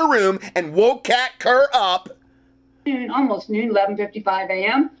walked into her room and woke Kat Kerr up. Almost noon, 11:55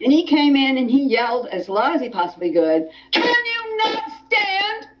 a.m. And he came in and he yelled as loud as he possibly could, can you not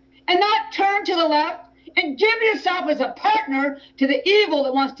stand and not turn to the left and give yourself as a partner to the evil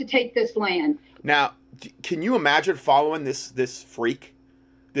that wants to take this land? Now, can you imagine following this freak,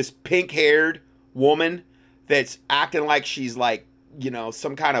 this pink-haired woman that's acting like she's like, you know,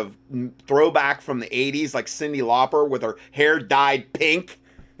 some kind of throwback from the 80s, like Cyndi Lauper with her hair dyed pink,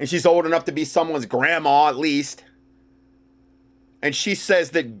 and she's old enough to be someone's grandma at least. And she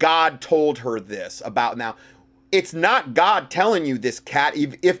says that God told her this about now. It's not God telling you this, Kat,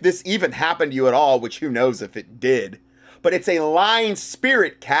 if this even happened to you at all, which who knows if it did. But it's a lying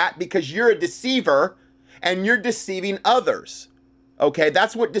spirit, Kat, because you're a deceiver and you're deceiving others. Okay,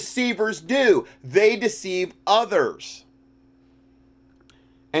 that's what deceivers do. They deceive others.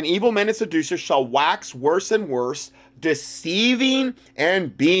 And evil men and seducers shall wax worse and worse, deceiving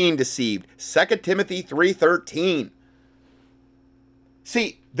and being deceived. 2 Timothy 3:13.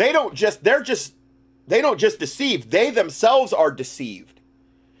 See, they don't just deceive. They themselves are deceived.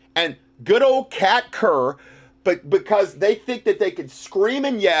 And good old Kat Kerr, but because they think that they can scream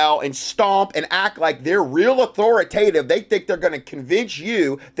and yell and stomp and act like they're real authoritative, they think they're going to convince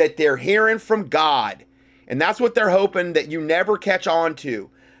you that they're hearing from God. And that's what they're hoping that you never catch on to.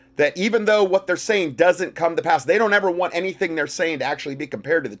 That even though what they're saying doesn't come to pass, they don't ever want anything they're saying to actually be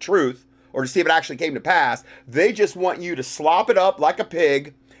compared to the truth or to see if it actually came to pass. They just want you to slop it up like a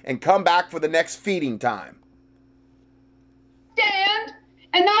pig and come back for the next feeding time. Stand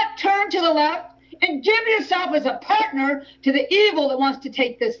and not turn to the left and give yourself as a partner to the evil that wants to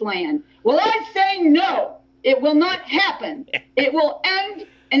take this land. Well, I say no. It will not happen. It will end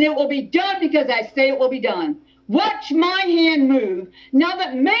and it will be done because I say it will be done. Watch my hand move. Now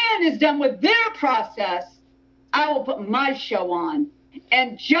that man is done with their process, I will put my show on.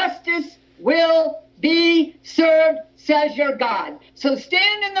 And justice will be served, says your God. So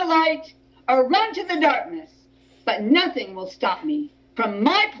stand in the light or run to the darkness. But nothing will stop me from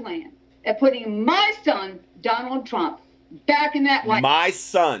my plan of putting my son, Donald Trump, back in that White House. My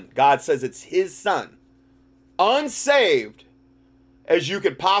son. God says it's his son. Unsaved as you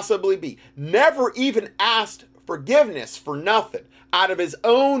could possibly be. Never even asked forgiveness for nothing out of his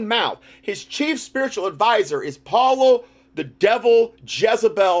own mouth. His chief spiritual advisor is Paulo the Devil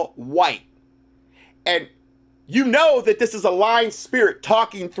Jezebel White. And you know that this is a lying spirit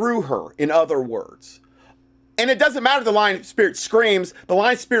talking through her, in other words. And it doesn't matter if the lying spirit screams. The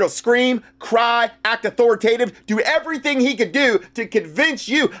lying spirit will scream, cry, act authoritative, do everything he could do to convince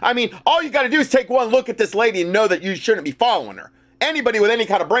you. I mean, all you got to do is take one look at this lady and know that you shouldn't be following her. Anybody with any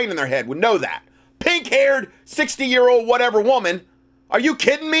kind of brain in their head would know that. Pink-haired, 60-year-old whatever woman. Are you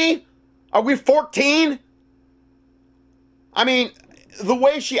kidding me? Are we 14? I mean, the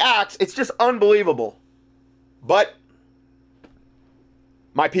way she acts, it's just unbelievable. But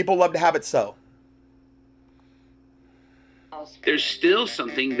my people love to have it so. There's still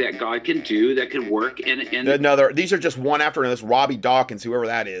something that God can do that can work in another. These are just one after another. This Robbie Dawkins, whoever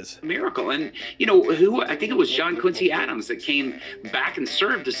that is. Miracle. And you know who? I think it was John Quincy Adams that came back and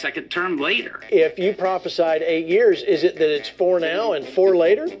served a second term later. If you prophesied 8 years, is it that it's 4 now and 4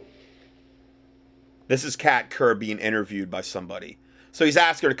 later? This is Kat Kerr being interviewed by somebody. So he's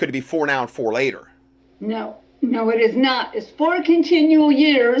asking her, could it be 4 now and 4 later? No, it is not. It's 4 continual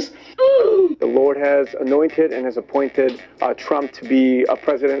years. The Lord has anointed and has appointed Trump to be a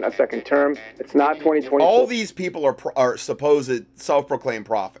president a second term. It's not 2020. All these people are supposed self-proclaimed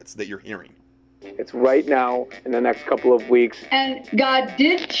prophets that you're hearing. It's right now in the next couple of weeks. And God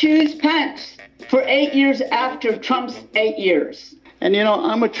did choose Pence for 8 years after Trump's 8 years. And you know,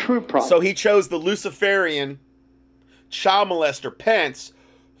 I'm a true prophet. So he chose the Luciferian child molester Pence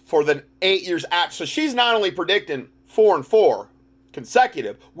for the 8 years after. So she's not only predicting 4 and 4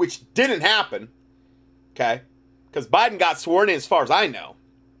 consecutive, which didn't happen, okay, because Biden got sworn in as far as I know.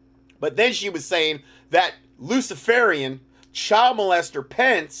 But then she was saying that Luciferian child molester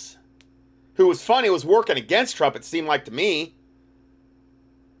Pence, who was funny, was working against Trump, it seemed like to me.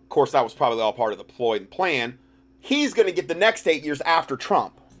 Of course, that was probably all part of the ploy and plan. He's going to get the next 8 years after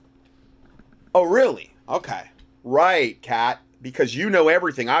Trump. Oh, really? Okay. Right, Kat. Because you know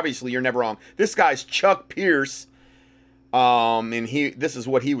everything. Obviously, you're never wrong. This guy's Chuck Pierce. And this is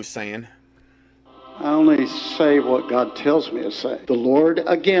what he was saying. I only say what God tells me to say. The Lord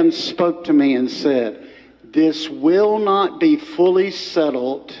again spoke to me and said, this will not be fully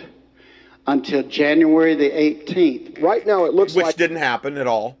settled until January the 18th. Right now it looks like... Which didn't happen at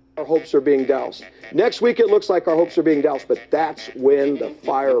all. Our hopes are being doused. Next week it looks like our hopes are being doused, but that's when the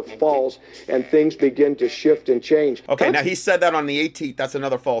fire falls and things begin to shift and change. Okay, now he said that on the 18th. That's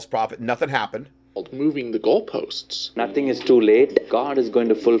another false prophet. Nothing happened. Moving the goalposts. Nothing is too late. God is going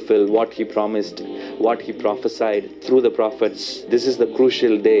to fulfill what he promised, what he prophesied through the prophets. This is the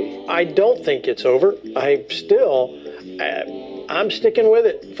crucial day. I don't think it's over. I'm sticking with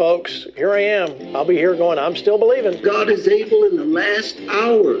it, folks. Here I am. I'll be here going, I'm still believing. God is able in the last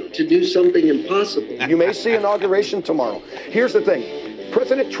hour to do something impossible. You may see inauguration tomorrow. Here's the thing.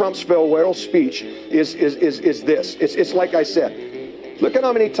 President Trump's farewell speech is this. It's like I said. Look at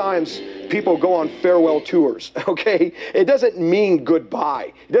how many times people go on farewell tours, okay? It doesn't mean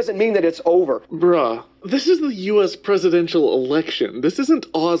goodbye. It doesn't mean that it's over. Bruh, this is the U.S. presidential election. This isn't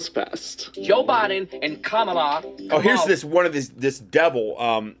Ozfest. Joe Biden and Kamala. Oh, here's this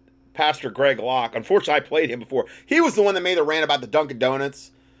devil, Pastor Greg Locke. Unfortunately, I played him before. He was the one that made the rant about the Dunkin'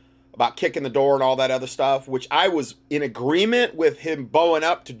 Donuts, about kicking the door and all that other stuff, which I was in agreement with him bowing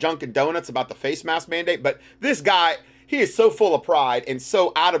up to Dunkin' Donuts about the face mask mandate. But this guy, he is so full of pride and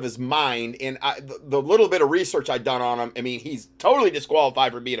so out of his mind. And the little bit of research I've done on him, I mean, he's totally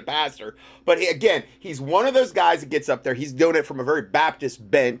disqualified for being a pastor. But he's one of those guys that gets up there. He's doing it from a very Baptist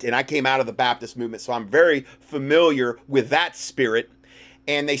bent. And I came out of the Baptist movement, so I'm very familiar with that spirit.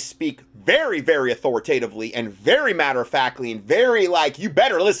 And they speak very, very authoritatively and very matter-of-factly and very like, you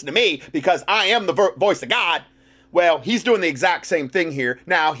better listen to me because I am the voice of God. Well, he's doing the exact same thing here.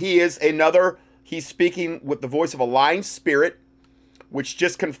 Now, he's speaking with the voice of a lying spirit, which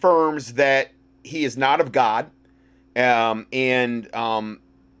just confirms that he is not of God, and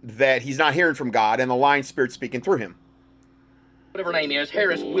that he's not hearing from God, and the lying spirit speaking through him. Whatever her name is,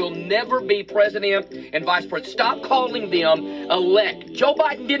 Harris will never be president and vice president. Stop calling them elect. Joe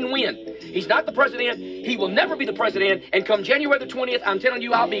Biden didn't win. He's not the president. He will never be the president. And come January the 20th, I'm telling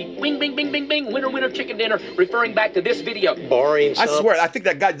you, I'll be bing, bing, bing, bing, bing, winner, winner, chicken dinner, referring back to this video. Barring I swear, I think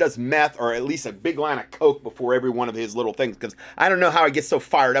that guy does meth or at least a big line of coke before every one of his little things, because I don't know how he gets so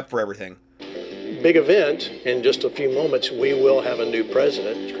fired up for everything. Big event. In just a few moments, we will have a new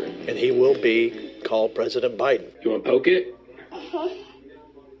president, and he will be called President Biden. You want to poke it?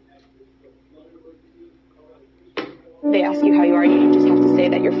 They ask you how you are, you just have to say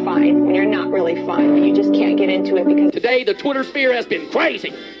that you're fine when you're not really fine, but you just can't get into it because... Today, the Twitter sphere has been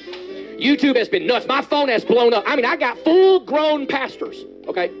crazy. YouTube has been nuts. My phone has blown up. I mean, I got full-grown pastors,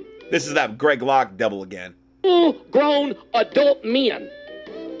 okay? This is that Greg Locke devil again. Full-grown adult men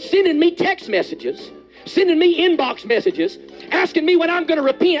sending me text messages, sending me inbox messages, asking me when I'm going to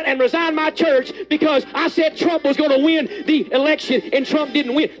repent and resign my church because I said Trump was going to win the election and Trump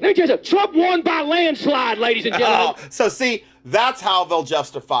didn't win. Let me tell you something. Trump won by landslide, ladies and gentlemen. Oh, so see, that's how they'll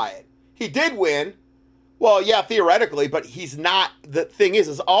justify it. He did win. Well, yeah, theoretically, but he's not. The thing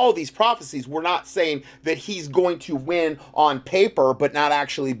is all these prophecies were not saying that he's going to win on paper but not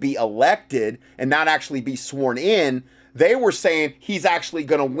actually be elected and not actually be sworn in. They were saying he's actually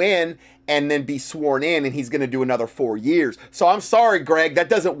going to win and then be sworn in, and he's going to do another 4 years. So I'm sorry, Greg, that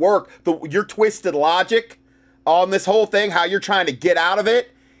doesn't work. Your twisted logic on this whole thing, how you're trying to get out of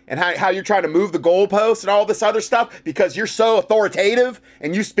it, and how you're trying to move the goalposts and all this other stuff because you're so authoritative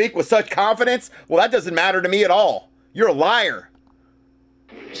and you speak with such confidence, well, that doesn't matter to me at all. You're a liar.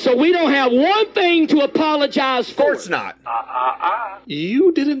 So we don't have one thing to apologize for. Of course not.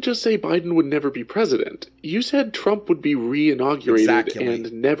 You didn't just say Biden would never be president. You said Trump would be re-inaugurated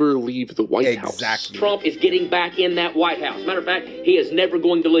and never leave the White House. Trump is getting back in that White House. Matter of fact, he is never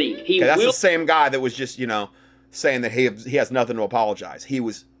going to leave. That's the same guy that was just, saying that he has nothing to apologize. He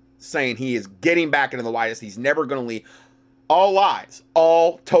was saying he is getting back into the White House. He's never going to leave. All lies.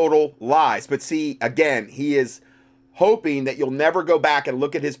 All total lies. But see, again, he is hoping that you'll never go back and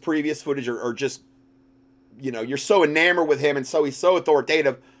look at his previous footage or just, you're so enamored with him and so he's so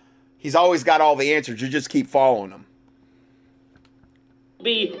authoritative. He's always got all the answers. You just keep following him.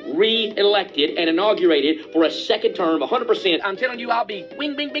 Be re-elected and inaugurated for a second term, 100%. I'm telling you, I'll be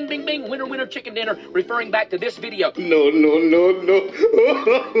bing, bing, bing, bing, bing, winner, winner, chicken dinner, referring back to this video. No.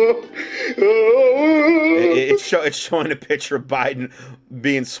 It's showing a picture of Biden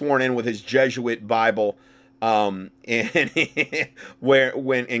being sworn in with his Jesuit Bible, and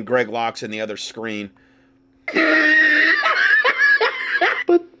when Greg Locke's in the other screen.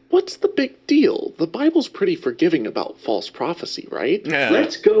 But what's the big deal? The Bible's pretty forgiving about false prophecy, right? Yeah.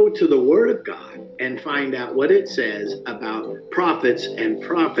 Let's go to the Word of God and find out what it says about prophets and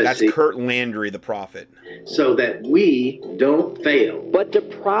prophecy. That's Kurt Landry, the prophet. So that we don't fail. But the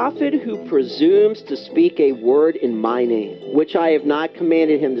prophet who presumes to speak a word in my name, which I have not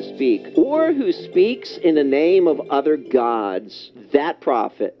commanded him to speak, or who speaks in the name of other gods, that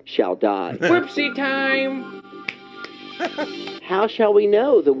prophet shall die. Whoopsie time! How shall we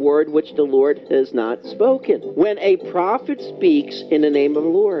know the word which the Lord has not spoken? When a prophet speaks in the name of the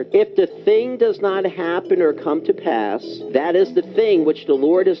Lord, if the thing does not happen or come to pass, that is the thing which the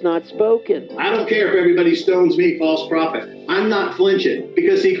Lord has not spoken. I don't care if everybody stones me, false prophet. I'm not flinching.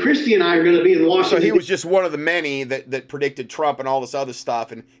 Because, see, Christy and I are going to be in Washington. So he was just one of the many that predicted Trump and all this other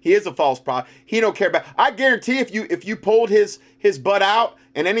stuff, and he is a false prophet. He don't care about... I guarantee if you pulled his butt out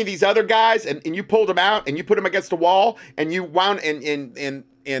and any of these other guys and you pulled him out and you put him against the wall and you wound and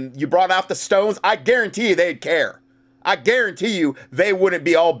you brought out the stones, I guarantee you they'd care. I guarantee you they wouldn't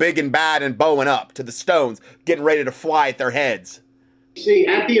be all big and bad and bowing up to the stones, getting ready to fly at their heads. See,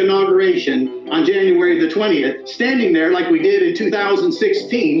 at the inauguration on January the 20th, standing there like we did in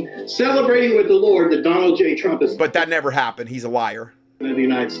 2016, celebrating with the Lord that Donald J. Trump is... But that never happened. He's a liar. of the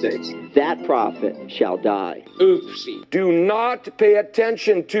United States. That prophet shall die. Oopsie. Do not pay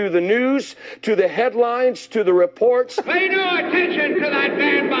attention to the news, to the headlines, to the reports. Pay no attention to that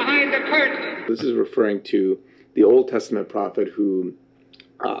man behind the curtain. This is referring to the Old Testament prophet who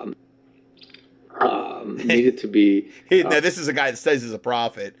needed to be... Now, this is a guy that says he's a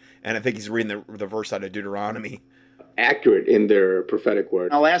prophet, and I think he's reading the verse out of Deuteronomy. Accurate in their prophetic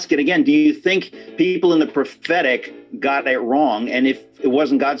word. I'll ask it again. Do you think people in the prophetic got it wrong? And if it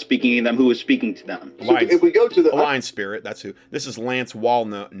wasn't God speaking to them, who was speaking to them? So if we go to the Lion Spirit, that's who. This is Lance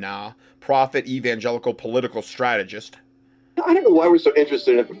Wallnau, prophet, evangelical, political strategist. I don't know why we're so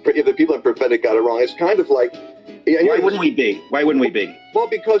interested if the people in prophetic got it wrong. It's kind of like... Why wouldn't we be? Why wouldn't we be? Well,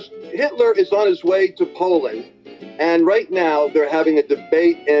 because Hitler is on his way to Poland, and right now they're having a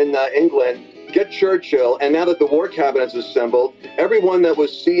debate in England. Get Churchill, and now that the war cabinet's assembled, everyone that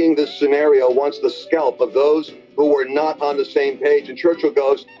was seeing this scenario wants the scalp of those who were not on the same page. And Churchill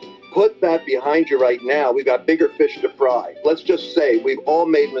goes, put that behind you right now. We've got bigger fish to fry. Let's just say we've all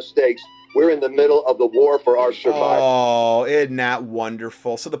made mistakes. We're in the middle of the war for our survival. Oh, isn't that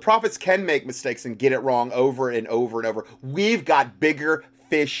wonderful? So the prophets can make mistakes and get it wrong over and over and over. We've got bigger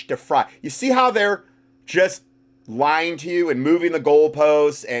fish to fry. You see how they're just lying to you and moving the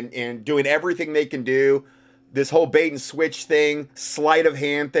goalposts and doing everything they can do, this whole bait and switch thing, sleight of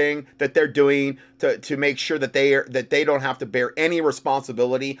hand thing that they're doing to make sure that they don't have to bear any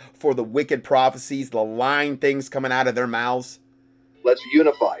responsibility for the wicked prophecies, the lying things coming out of their mouths. Let's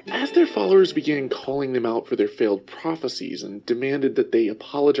unify. As their followers began calling them out for their failed prophecies and demanded that they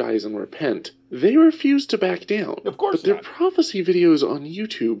apologize and repent, they refused to back down. Of course But their prophecy videos on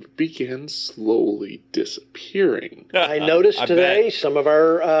YouTube began slowly disappearing. I noticed today some of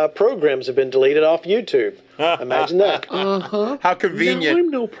our programs have been deleted off YouTube. Imagine that. How convenient. Now I'm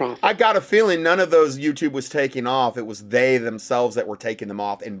no prophet. I got a feeling none of those YouTube was taking off. It was they themselves that were taking them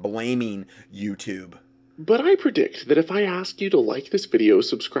off and blaming YouTube. But I predict that if I ask you to like this video,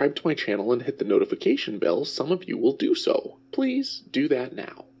 subscribe to my channel, and hit the notification bell, some of you will do so. Please do that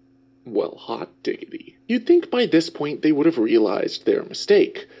now. Well, hot diggity. You'd think by this point they would have realized their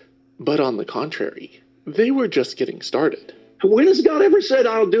mistake. But on the contrary, they were just getting started. When has God ever said,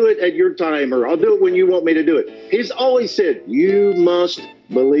 I'll do it at your time, or I'll do it when you want me to do it? He's always said, you must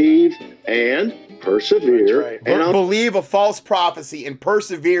believe and persevere. Right. And believe a false prophecy and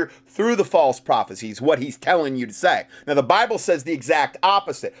persevere through the false prophecies, what he's telling you to say. Now, the Bible says the exact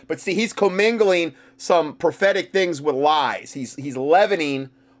opposite. But see, he's commingling some prophetic things with lies. He's leavening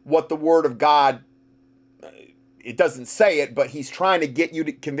what the Word of God, it doesn't say it, but he's trying to get you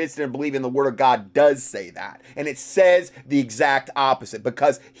to convince and believe in the Word of God does say that. And it says the exact opposite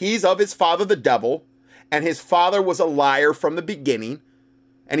because he's of his father, the devil, and his father was a liar from the beginning,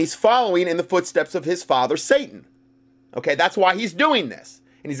 and he's following in the footsteps of his father, Satan. Okay, that's why he's doing this.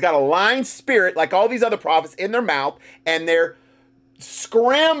 And he's got a lying spirit, like all these other prophets, in their mouth, and they're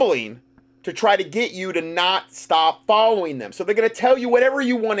scrambling to try to get you to not stop following them. So they're going to tell you whatever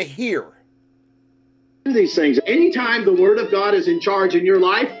you want to hear. These things. Anytime the Word of God is in charge in your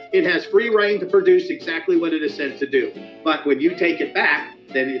life, it has free reign to produce exactly what it is said to do. But when you take it back,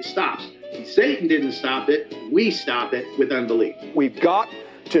 then it stops. Satan didn't stop it. We stop it with unbelief. We've got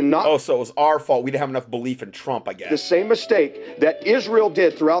to not... Oh, so it was our fault. We didn't have enough belief in Trump, I guess. The same mistake that Israel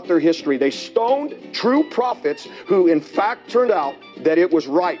did throughout their history. They stoned true prophets who, in fact, turned out that it was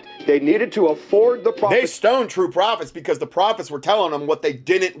right. They needed to afford the prophets. They stoned true prophets because the prophets were telling them what they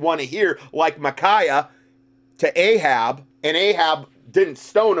didn't want to hear, like Micaiah to Ahab, and Ahab didn't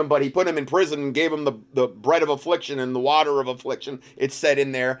stone him, but he put him in prison and gave him the bread of affliction and the water of affliction, it said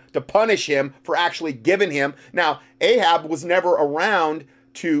in there, to punish him for actually giving him. Now, Ahab was never around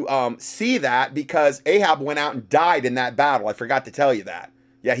to see that because Ahab went out and died in that battle. I forgot to tell you that.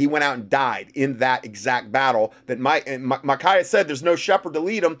 Yeah, he went out and died in that exact battle that Micaiah said there's no shepherd to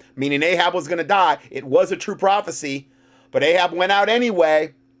lead him, meaning Ahab was going to die. It was a true prophecy, but Ahab went out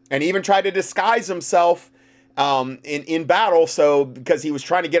anyway and even tried to disguise himself in battle. So because he was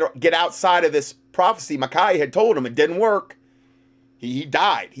trying to get outside of this prophecy, Micaiah had told him it didn't work. He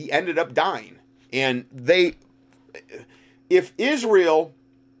died. He ended up dying. And if Israel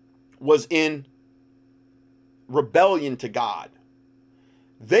was in rebellion to God,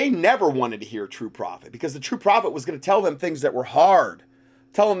 they never wanted to hear a true prophet because the true prophet was going to tell them things that were hard,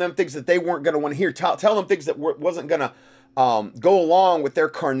 telling them things that they weren't going to want to hear, tell them things that wasn't going to go along with their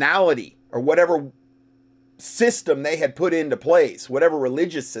carnality or whatever system they had put into place, whatever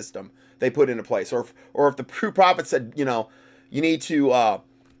religious system they put into place. Or if the true prophet said, you need to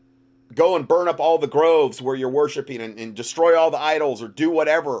go and burn up all the groves where you're worshiping and destroy all the idols or do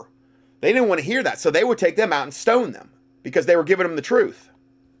whatever. They didn't want to hear that. So they would take them out and stone them. because they were giving them the truth.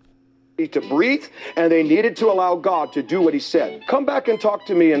 To breathe, and they needed to allow God to do what he said. Come back and talk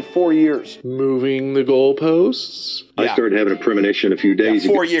to me in 4 years. Moving the goalposts. Yeah. I started having a premonition a few days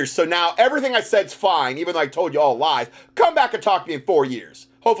ago. 4 years. So now everything I said's fine, even though I told you all lies. Come back and talk to me in 4 years.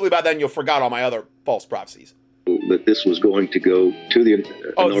 Hopefully by then you'll forgot all my other false prophecies. That this was going to go to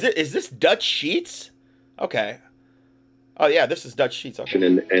the... Is this Dutch Sheets? Okay. Oh, yeah, this is Dutch Sheets. Okay.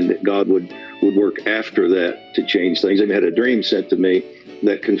 And that God would work after that to change things. I had a dream sent to me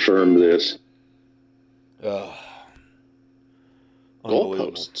that confirmed this.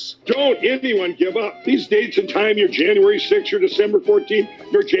 Goalposts. Don't anyone give up. These dates and time, you're January 6th, you're December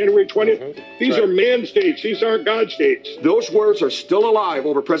 14th, you're January 20th. These are man's dates. These aren't God's dates. Those words are still alive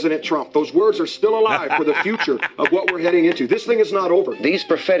over President Trump. Those words are still alive for the future of what we're heading into. This thing is not over. These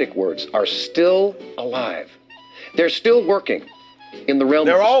prophetic words are still alive. They're still working in the realm.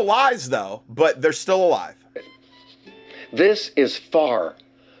 They're all lies, though, but they're still alive. This is far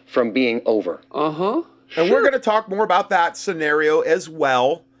from being over. Uh-huh. And we're going to talk more about that scenario as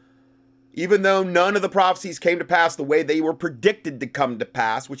well. Even though none of the prophecies came to pass the way they were predicted to come to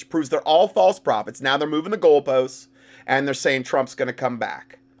pass, which proves they're all false prophets. Now they're moving the goalposts, and they're saying Trump's going to come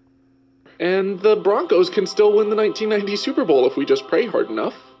back. And the Broncos can still win the 1990 Super Bowl if we just pray hard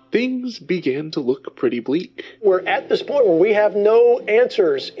enough. Things began to look pretty bleak. We're at this point where we have no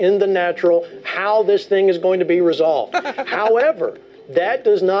answers in the natural how this thing is going to be resolved. However, that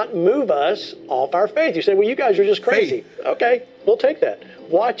does not move us off our faith. You say, well, you guys are just crazy. Faith. Okay, we'll take that.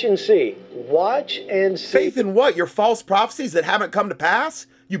 Watch and see. Watch and see. Faith in what? Your false prophecies that haven't come to pass?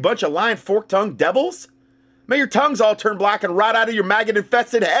 You bunch of lying fork-tongued devils? May your tongues all turn black and rot out of your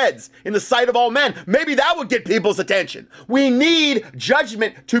maggot-infested heads in the sight of all men. Maybe that would get people's attention. We need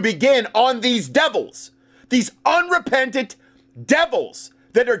judgment to begin on these devils. These unrepentant devils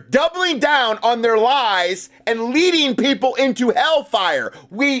that are doubling down on their lies and leading people into hellfire.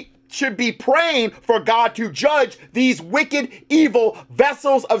 We should be praying for God to judge these wicked, evil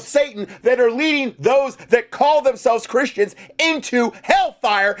vessels of Satan that are leading those that call themselves Christians into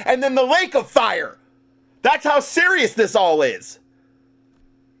hellfire and then the lake of fire. That's how serious this all is.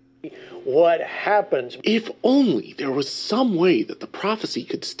 What happens? If only there was some way that the prophecy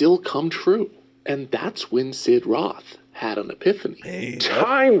could still come true. And that's when Sid Roth had an epiphany.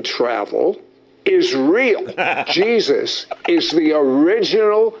 Time travel is real. Jesus is the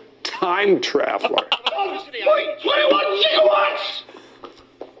original time traveler. 21 gigawatts!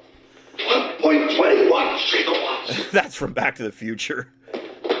 1.21 gigawatts! That's from Back to the Future.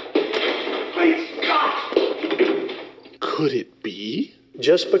 Praise God! Could it be?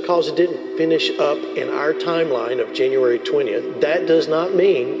 Just because it didn't finish up in our timeline of January 20th, that does not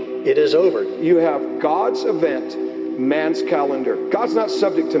mean it is over. You have God's event, man's calendar. God's not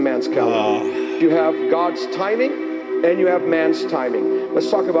subject to man's calendar. You have God's timing and you have man's timing.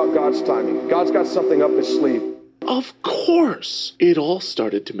 Let's talk about God's timing. God's got something up his sleeve. Of course. It all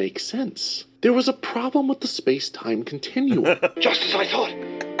started to make sense. There was a problem with the space-time continuum. Just as I thought.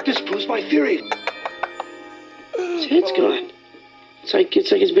 This proves my theory. It's gone. It's like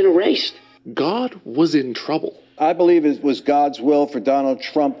it's been erased. God was in trouble. I believe it was God's will for Donald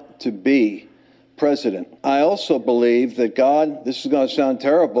Trump to be president. I also believe that God, this is going to sound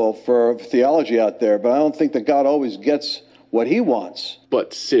terrible for theology out there, but I don't think that God always gets what he wants.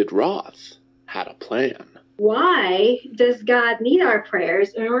 But Sid Roth had a plan. Why does God need our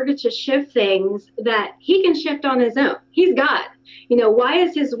prayers in order to shift things that he can shift on his own? He's God. Why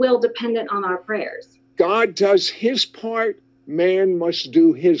is his will dependent on our prayers? God does his part. Man must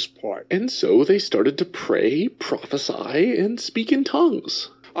do his part. And so they started to pray, prophesy, and speak in tongues.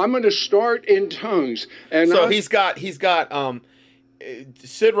 I'm going to start in tongues. And so he's got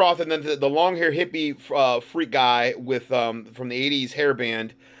Sid Roth and then the long-haired hippie freak guy with from the 80s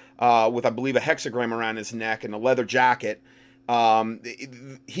hairband with, I believe, a hexagram around his neck and a leather jacket.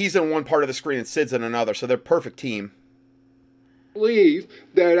 He's in one part of the screen and Sid's in another, so they're a perfect team. Believe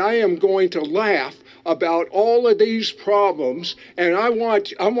that I am going to laugh about all of these problems, and I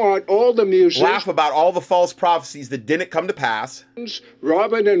want all the musicians laugh about all the false prophecies that didn't come to pass.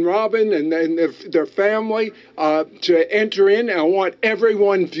 Robin and their family to enter in. I want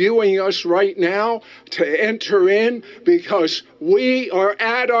everyone viewing us right now to enter in because we are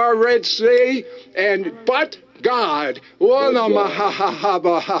at our Red Sea, but God. Oh, no, ma ha ha ha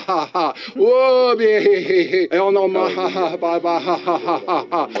ba ha ha ha. Oh, be he he he. Oh, no, ma ha ha ba ba ha ha ha ha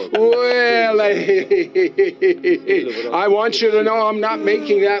ha. Well, I want you to know I'm not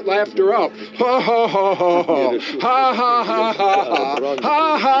making that laughter up. Ha ha ha ha ha. Ha ha ha ha ha.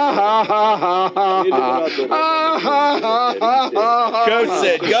 Ha ha ha ha ha ha. Ha ha ha ha. Go,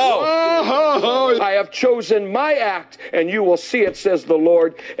 Sid, go. I have chosen my act, and you will see it, says the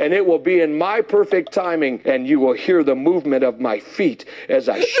Lord, and it will be in my perfect timing, and you will hear the movement of my feet as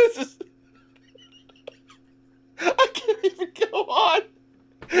I... I can't even go on.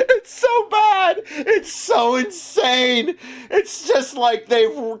 It's so bad. It's so insane. It's just like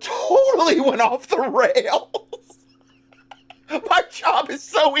they've totally went off the rails. My job is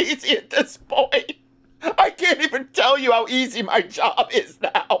so easy at this point. I can't even tell you how easy my job is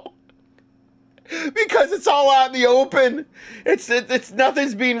now. Because it's all out in the open. It's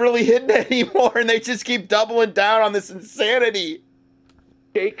nothing's being really hidden anymore, and they just keep doubling down on this insanity.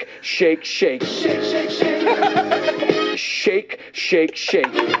 Shake, shake, shake. Shake, shake, shake. Shake, shake, shake.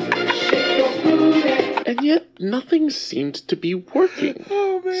 And yet, nothing seemed to be working.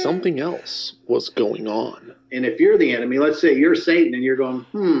 Something else was going on. And if you're the enemy, let's say you're Satan and you're going,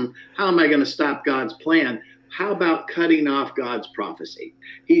 how am I going to stop God's plan? How about cutting off God's prophecy?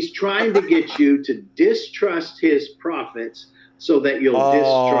 He's trying to get you to distrust his prophets so that you'll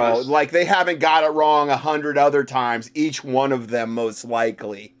distrust. Like they haven't got it wrong 100 other times, each one of them most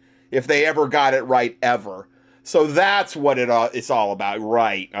likely, if they ever got it right ever. So that's what it's all about,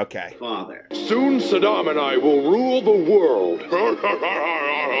 right? Okay. Father. Soon Saddam and I will rule the world.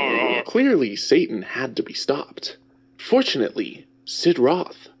 Clearly, Satan had to be stopped. Fortunately, Sid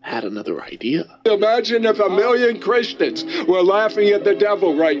Roth had another idea. Imagine if 1 million Christians were laughing at the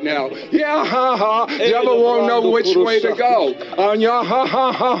devil right now. Yeah, ha ha. Devil won't know which way to go. Anya, ha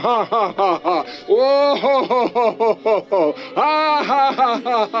ha ha ha ha ha ha. Whoa, ho ho ho ho ho ho. Ha ha ha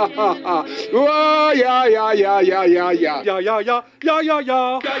ha ha ha ha. Whoa, yeah, yeah, yeah, yeah, yeah, yeah. Yeah, yeah, yeah, yeah, yeah,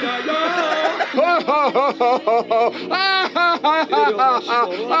 yeah. Yeah, yeah, yeah. Ho ho ho ho ho ho. Ah ha ha ha ha ha.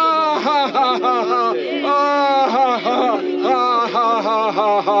 Ah ha ha ha ha. Ah ha ha ha ha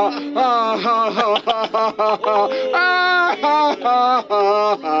ha ha. Ah ha ha ha ha ha ha. Ah ha ha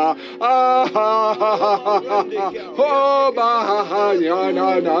ha ha. Ah ha ha ha ha. Oh ba ha ha ya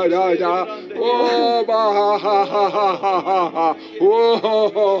na na na na. Oh ba ha ha ha ha ha ha. Oh ho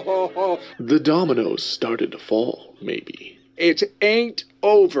ho ho ho. The dominoes started to fall, maybe. It ain't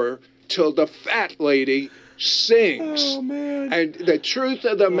over till the fat lady sings. Oh, man. And the truth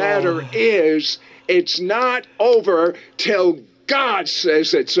of the matter is, it's not over till God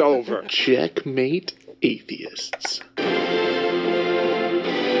says it's over. Checkmate, atheists.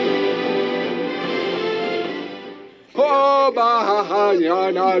 Oh, ba ha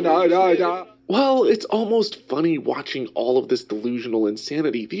ya na na na na. Well, it's almost funny watching all of this delusional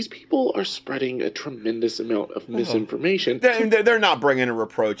insanity. These people are spreading a tremendous amount of misinformation. They're not bringing a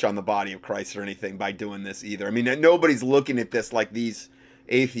reproach on the body of Christ or anything by doing this either. I mean, nobody's looking at this like these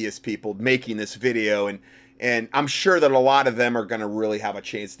atheist people making this video, and I'm sure that a lot of them are going to really have a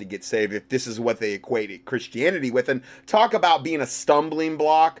chance to get saved if this is what they equate Christianity with. And talk about being a stumbling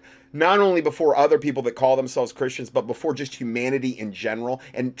block, not only before other people that call themselves Christians, but before just humanity in general,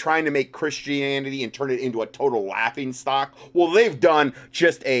 and trying to make Christianity and turn it into a total laughingstock. Well, they've done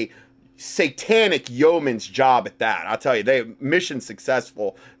just a satanic yeoman's job at that. I'll tell you, they mission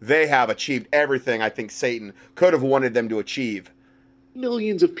successful. They have achieved everything I think Satan could have wanted them to achieve.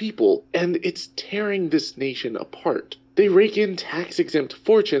 Millions of people, and it's tearing this nation apart. They rake in tax-exempt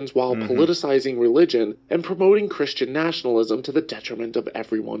fortunes while politicizing religion and promoting Christian nationalism to the detriment of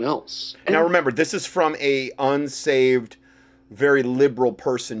everyone else. And now remember, this is from a unsaved, very liberal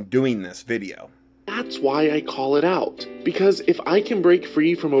person doing this video. That's why I call it out. Because if I can break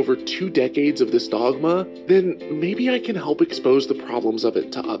free from over 2 decades of this dogma, then maybe I can help expose the problems of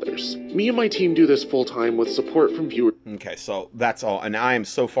it to others. Me and my team do this full-time with support from viewers. Okay, so that's all. And I am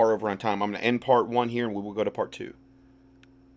so far over on time. I'm going to end part 1 here and we will go to part 2.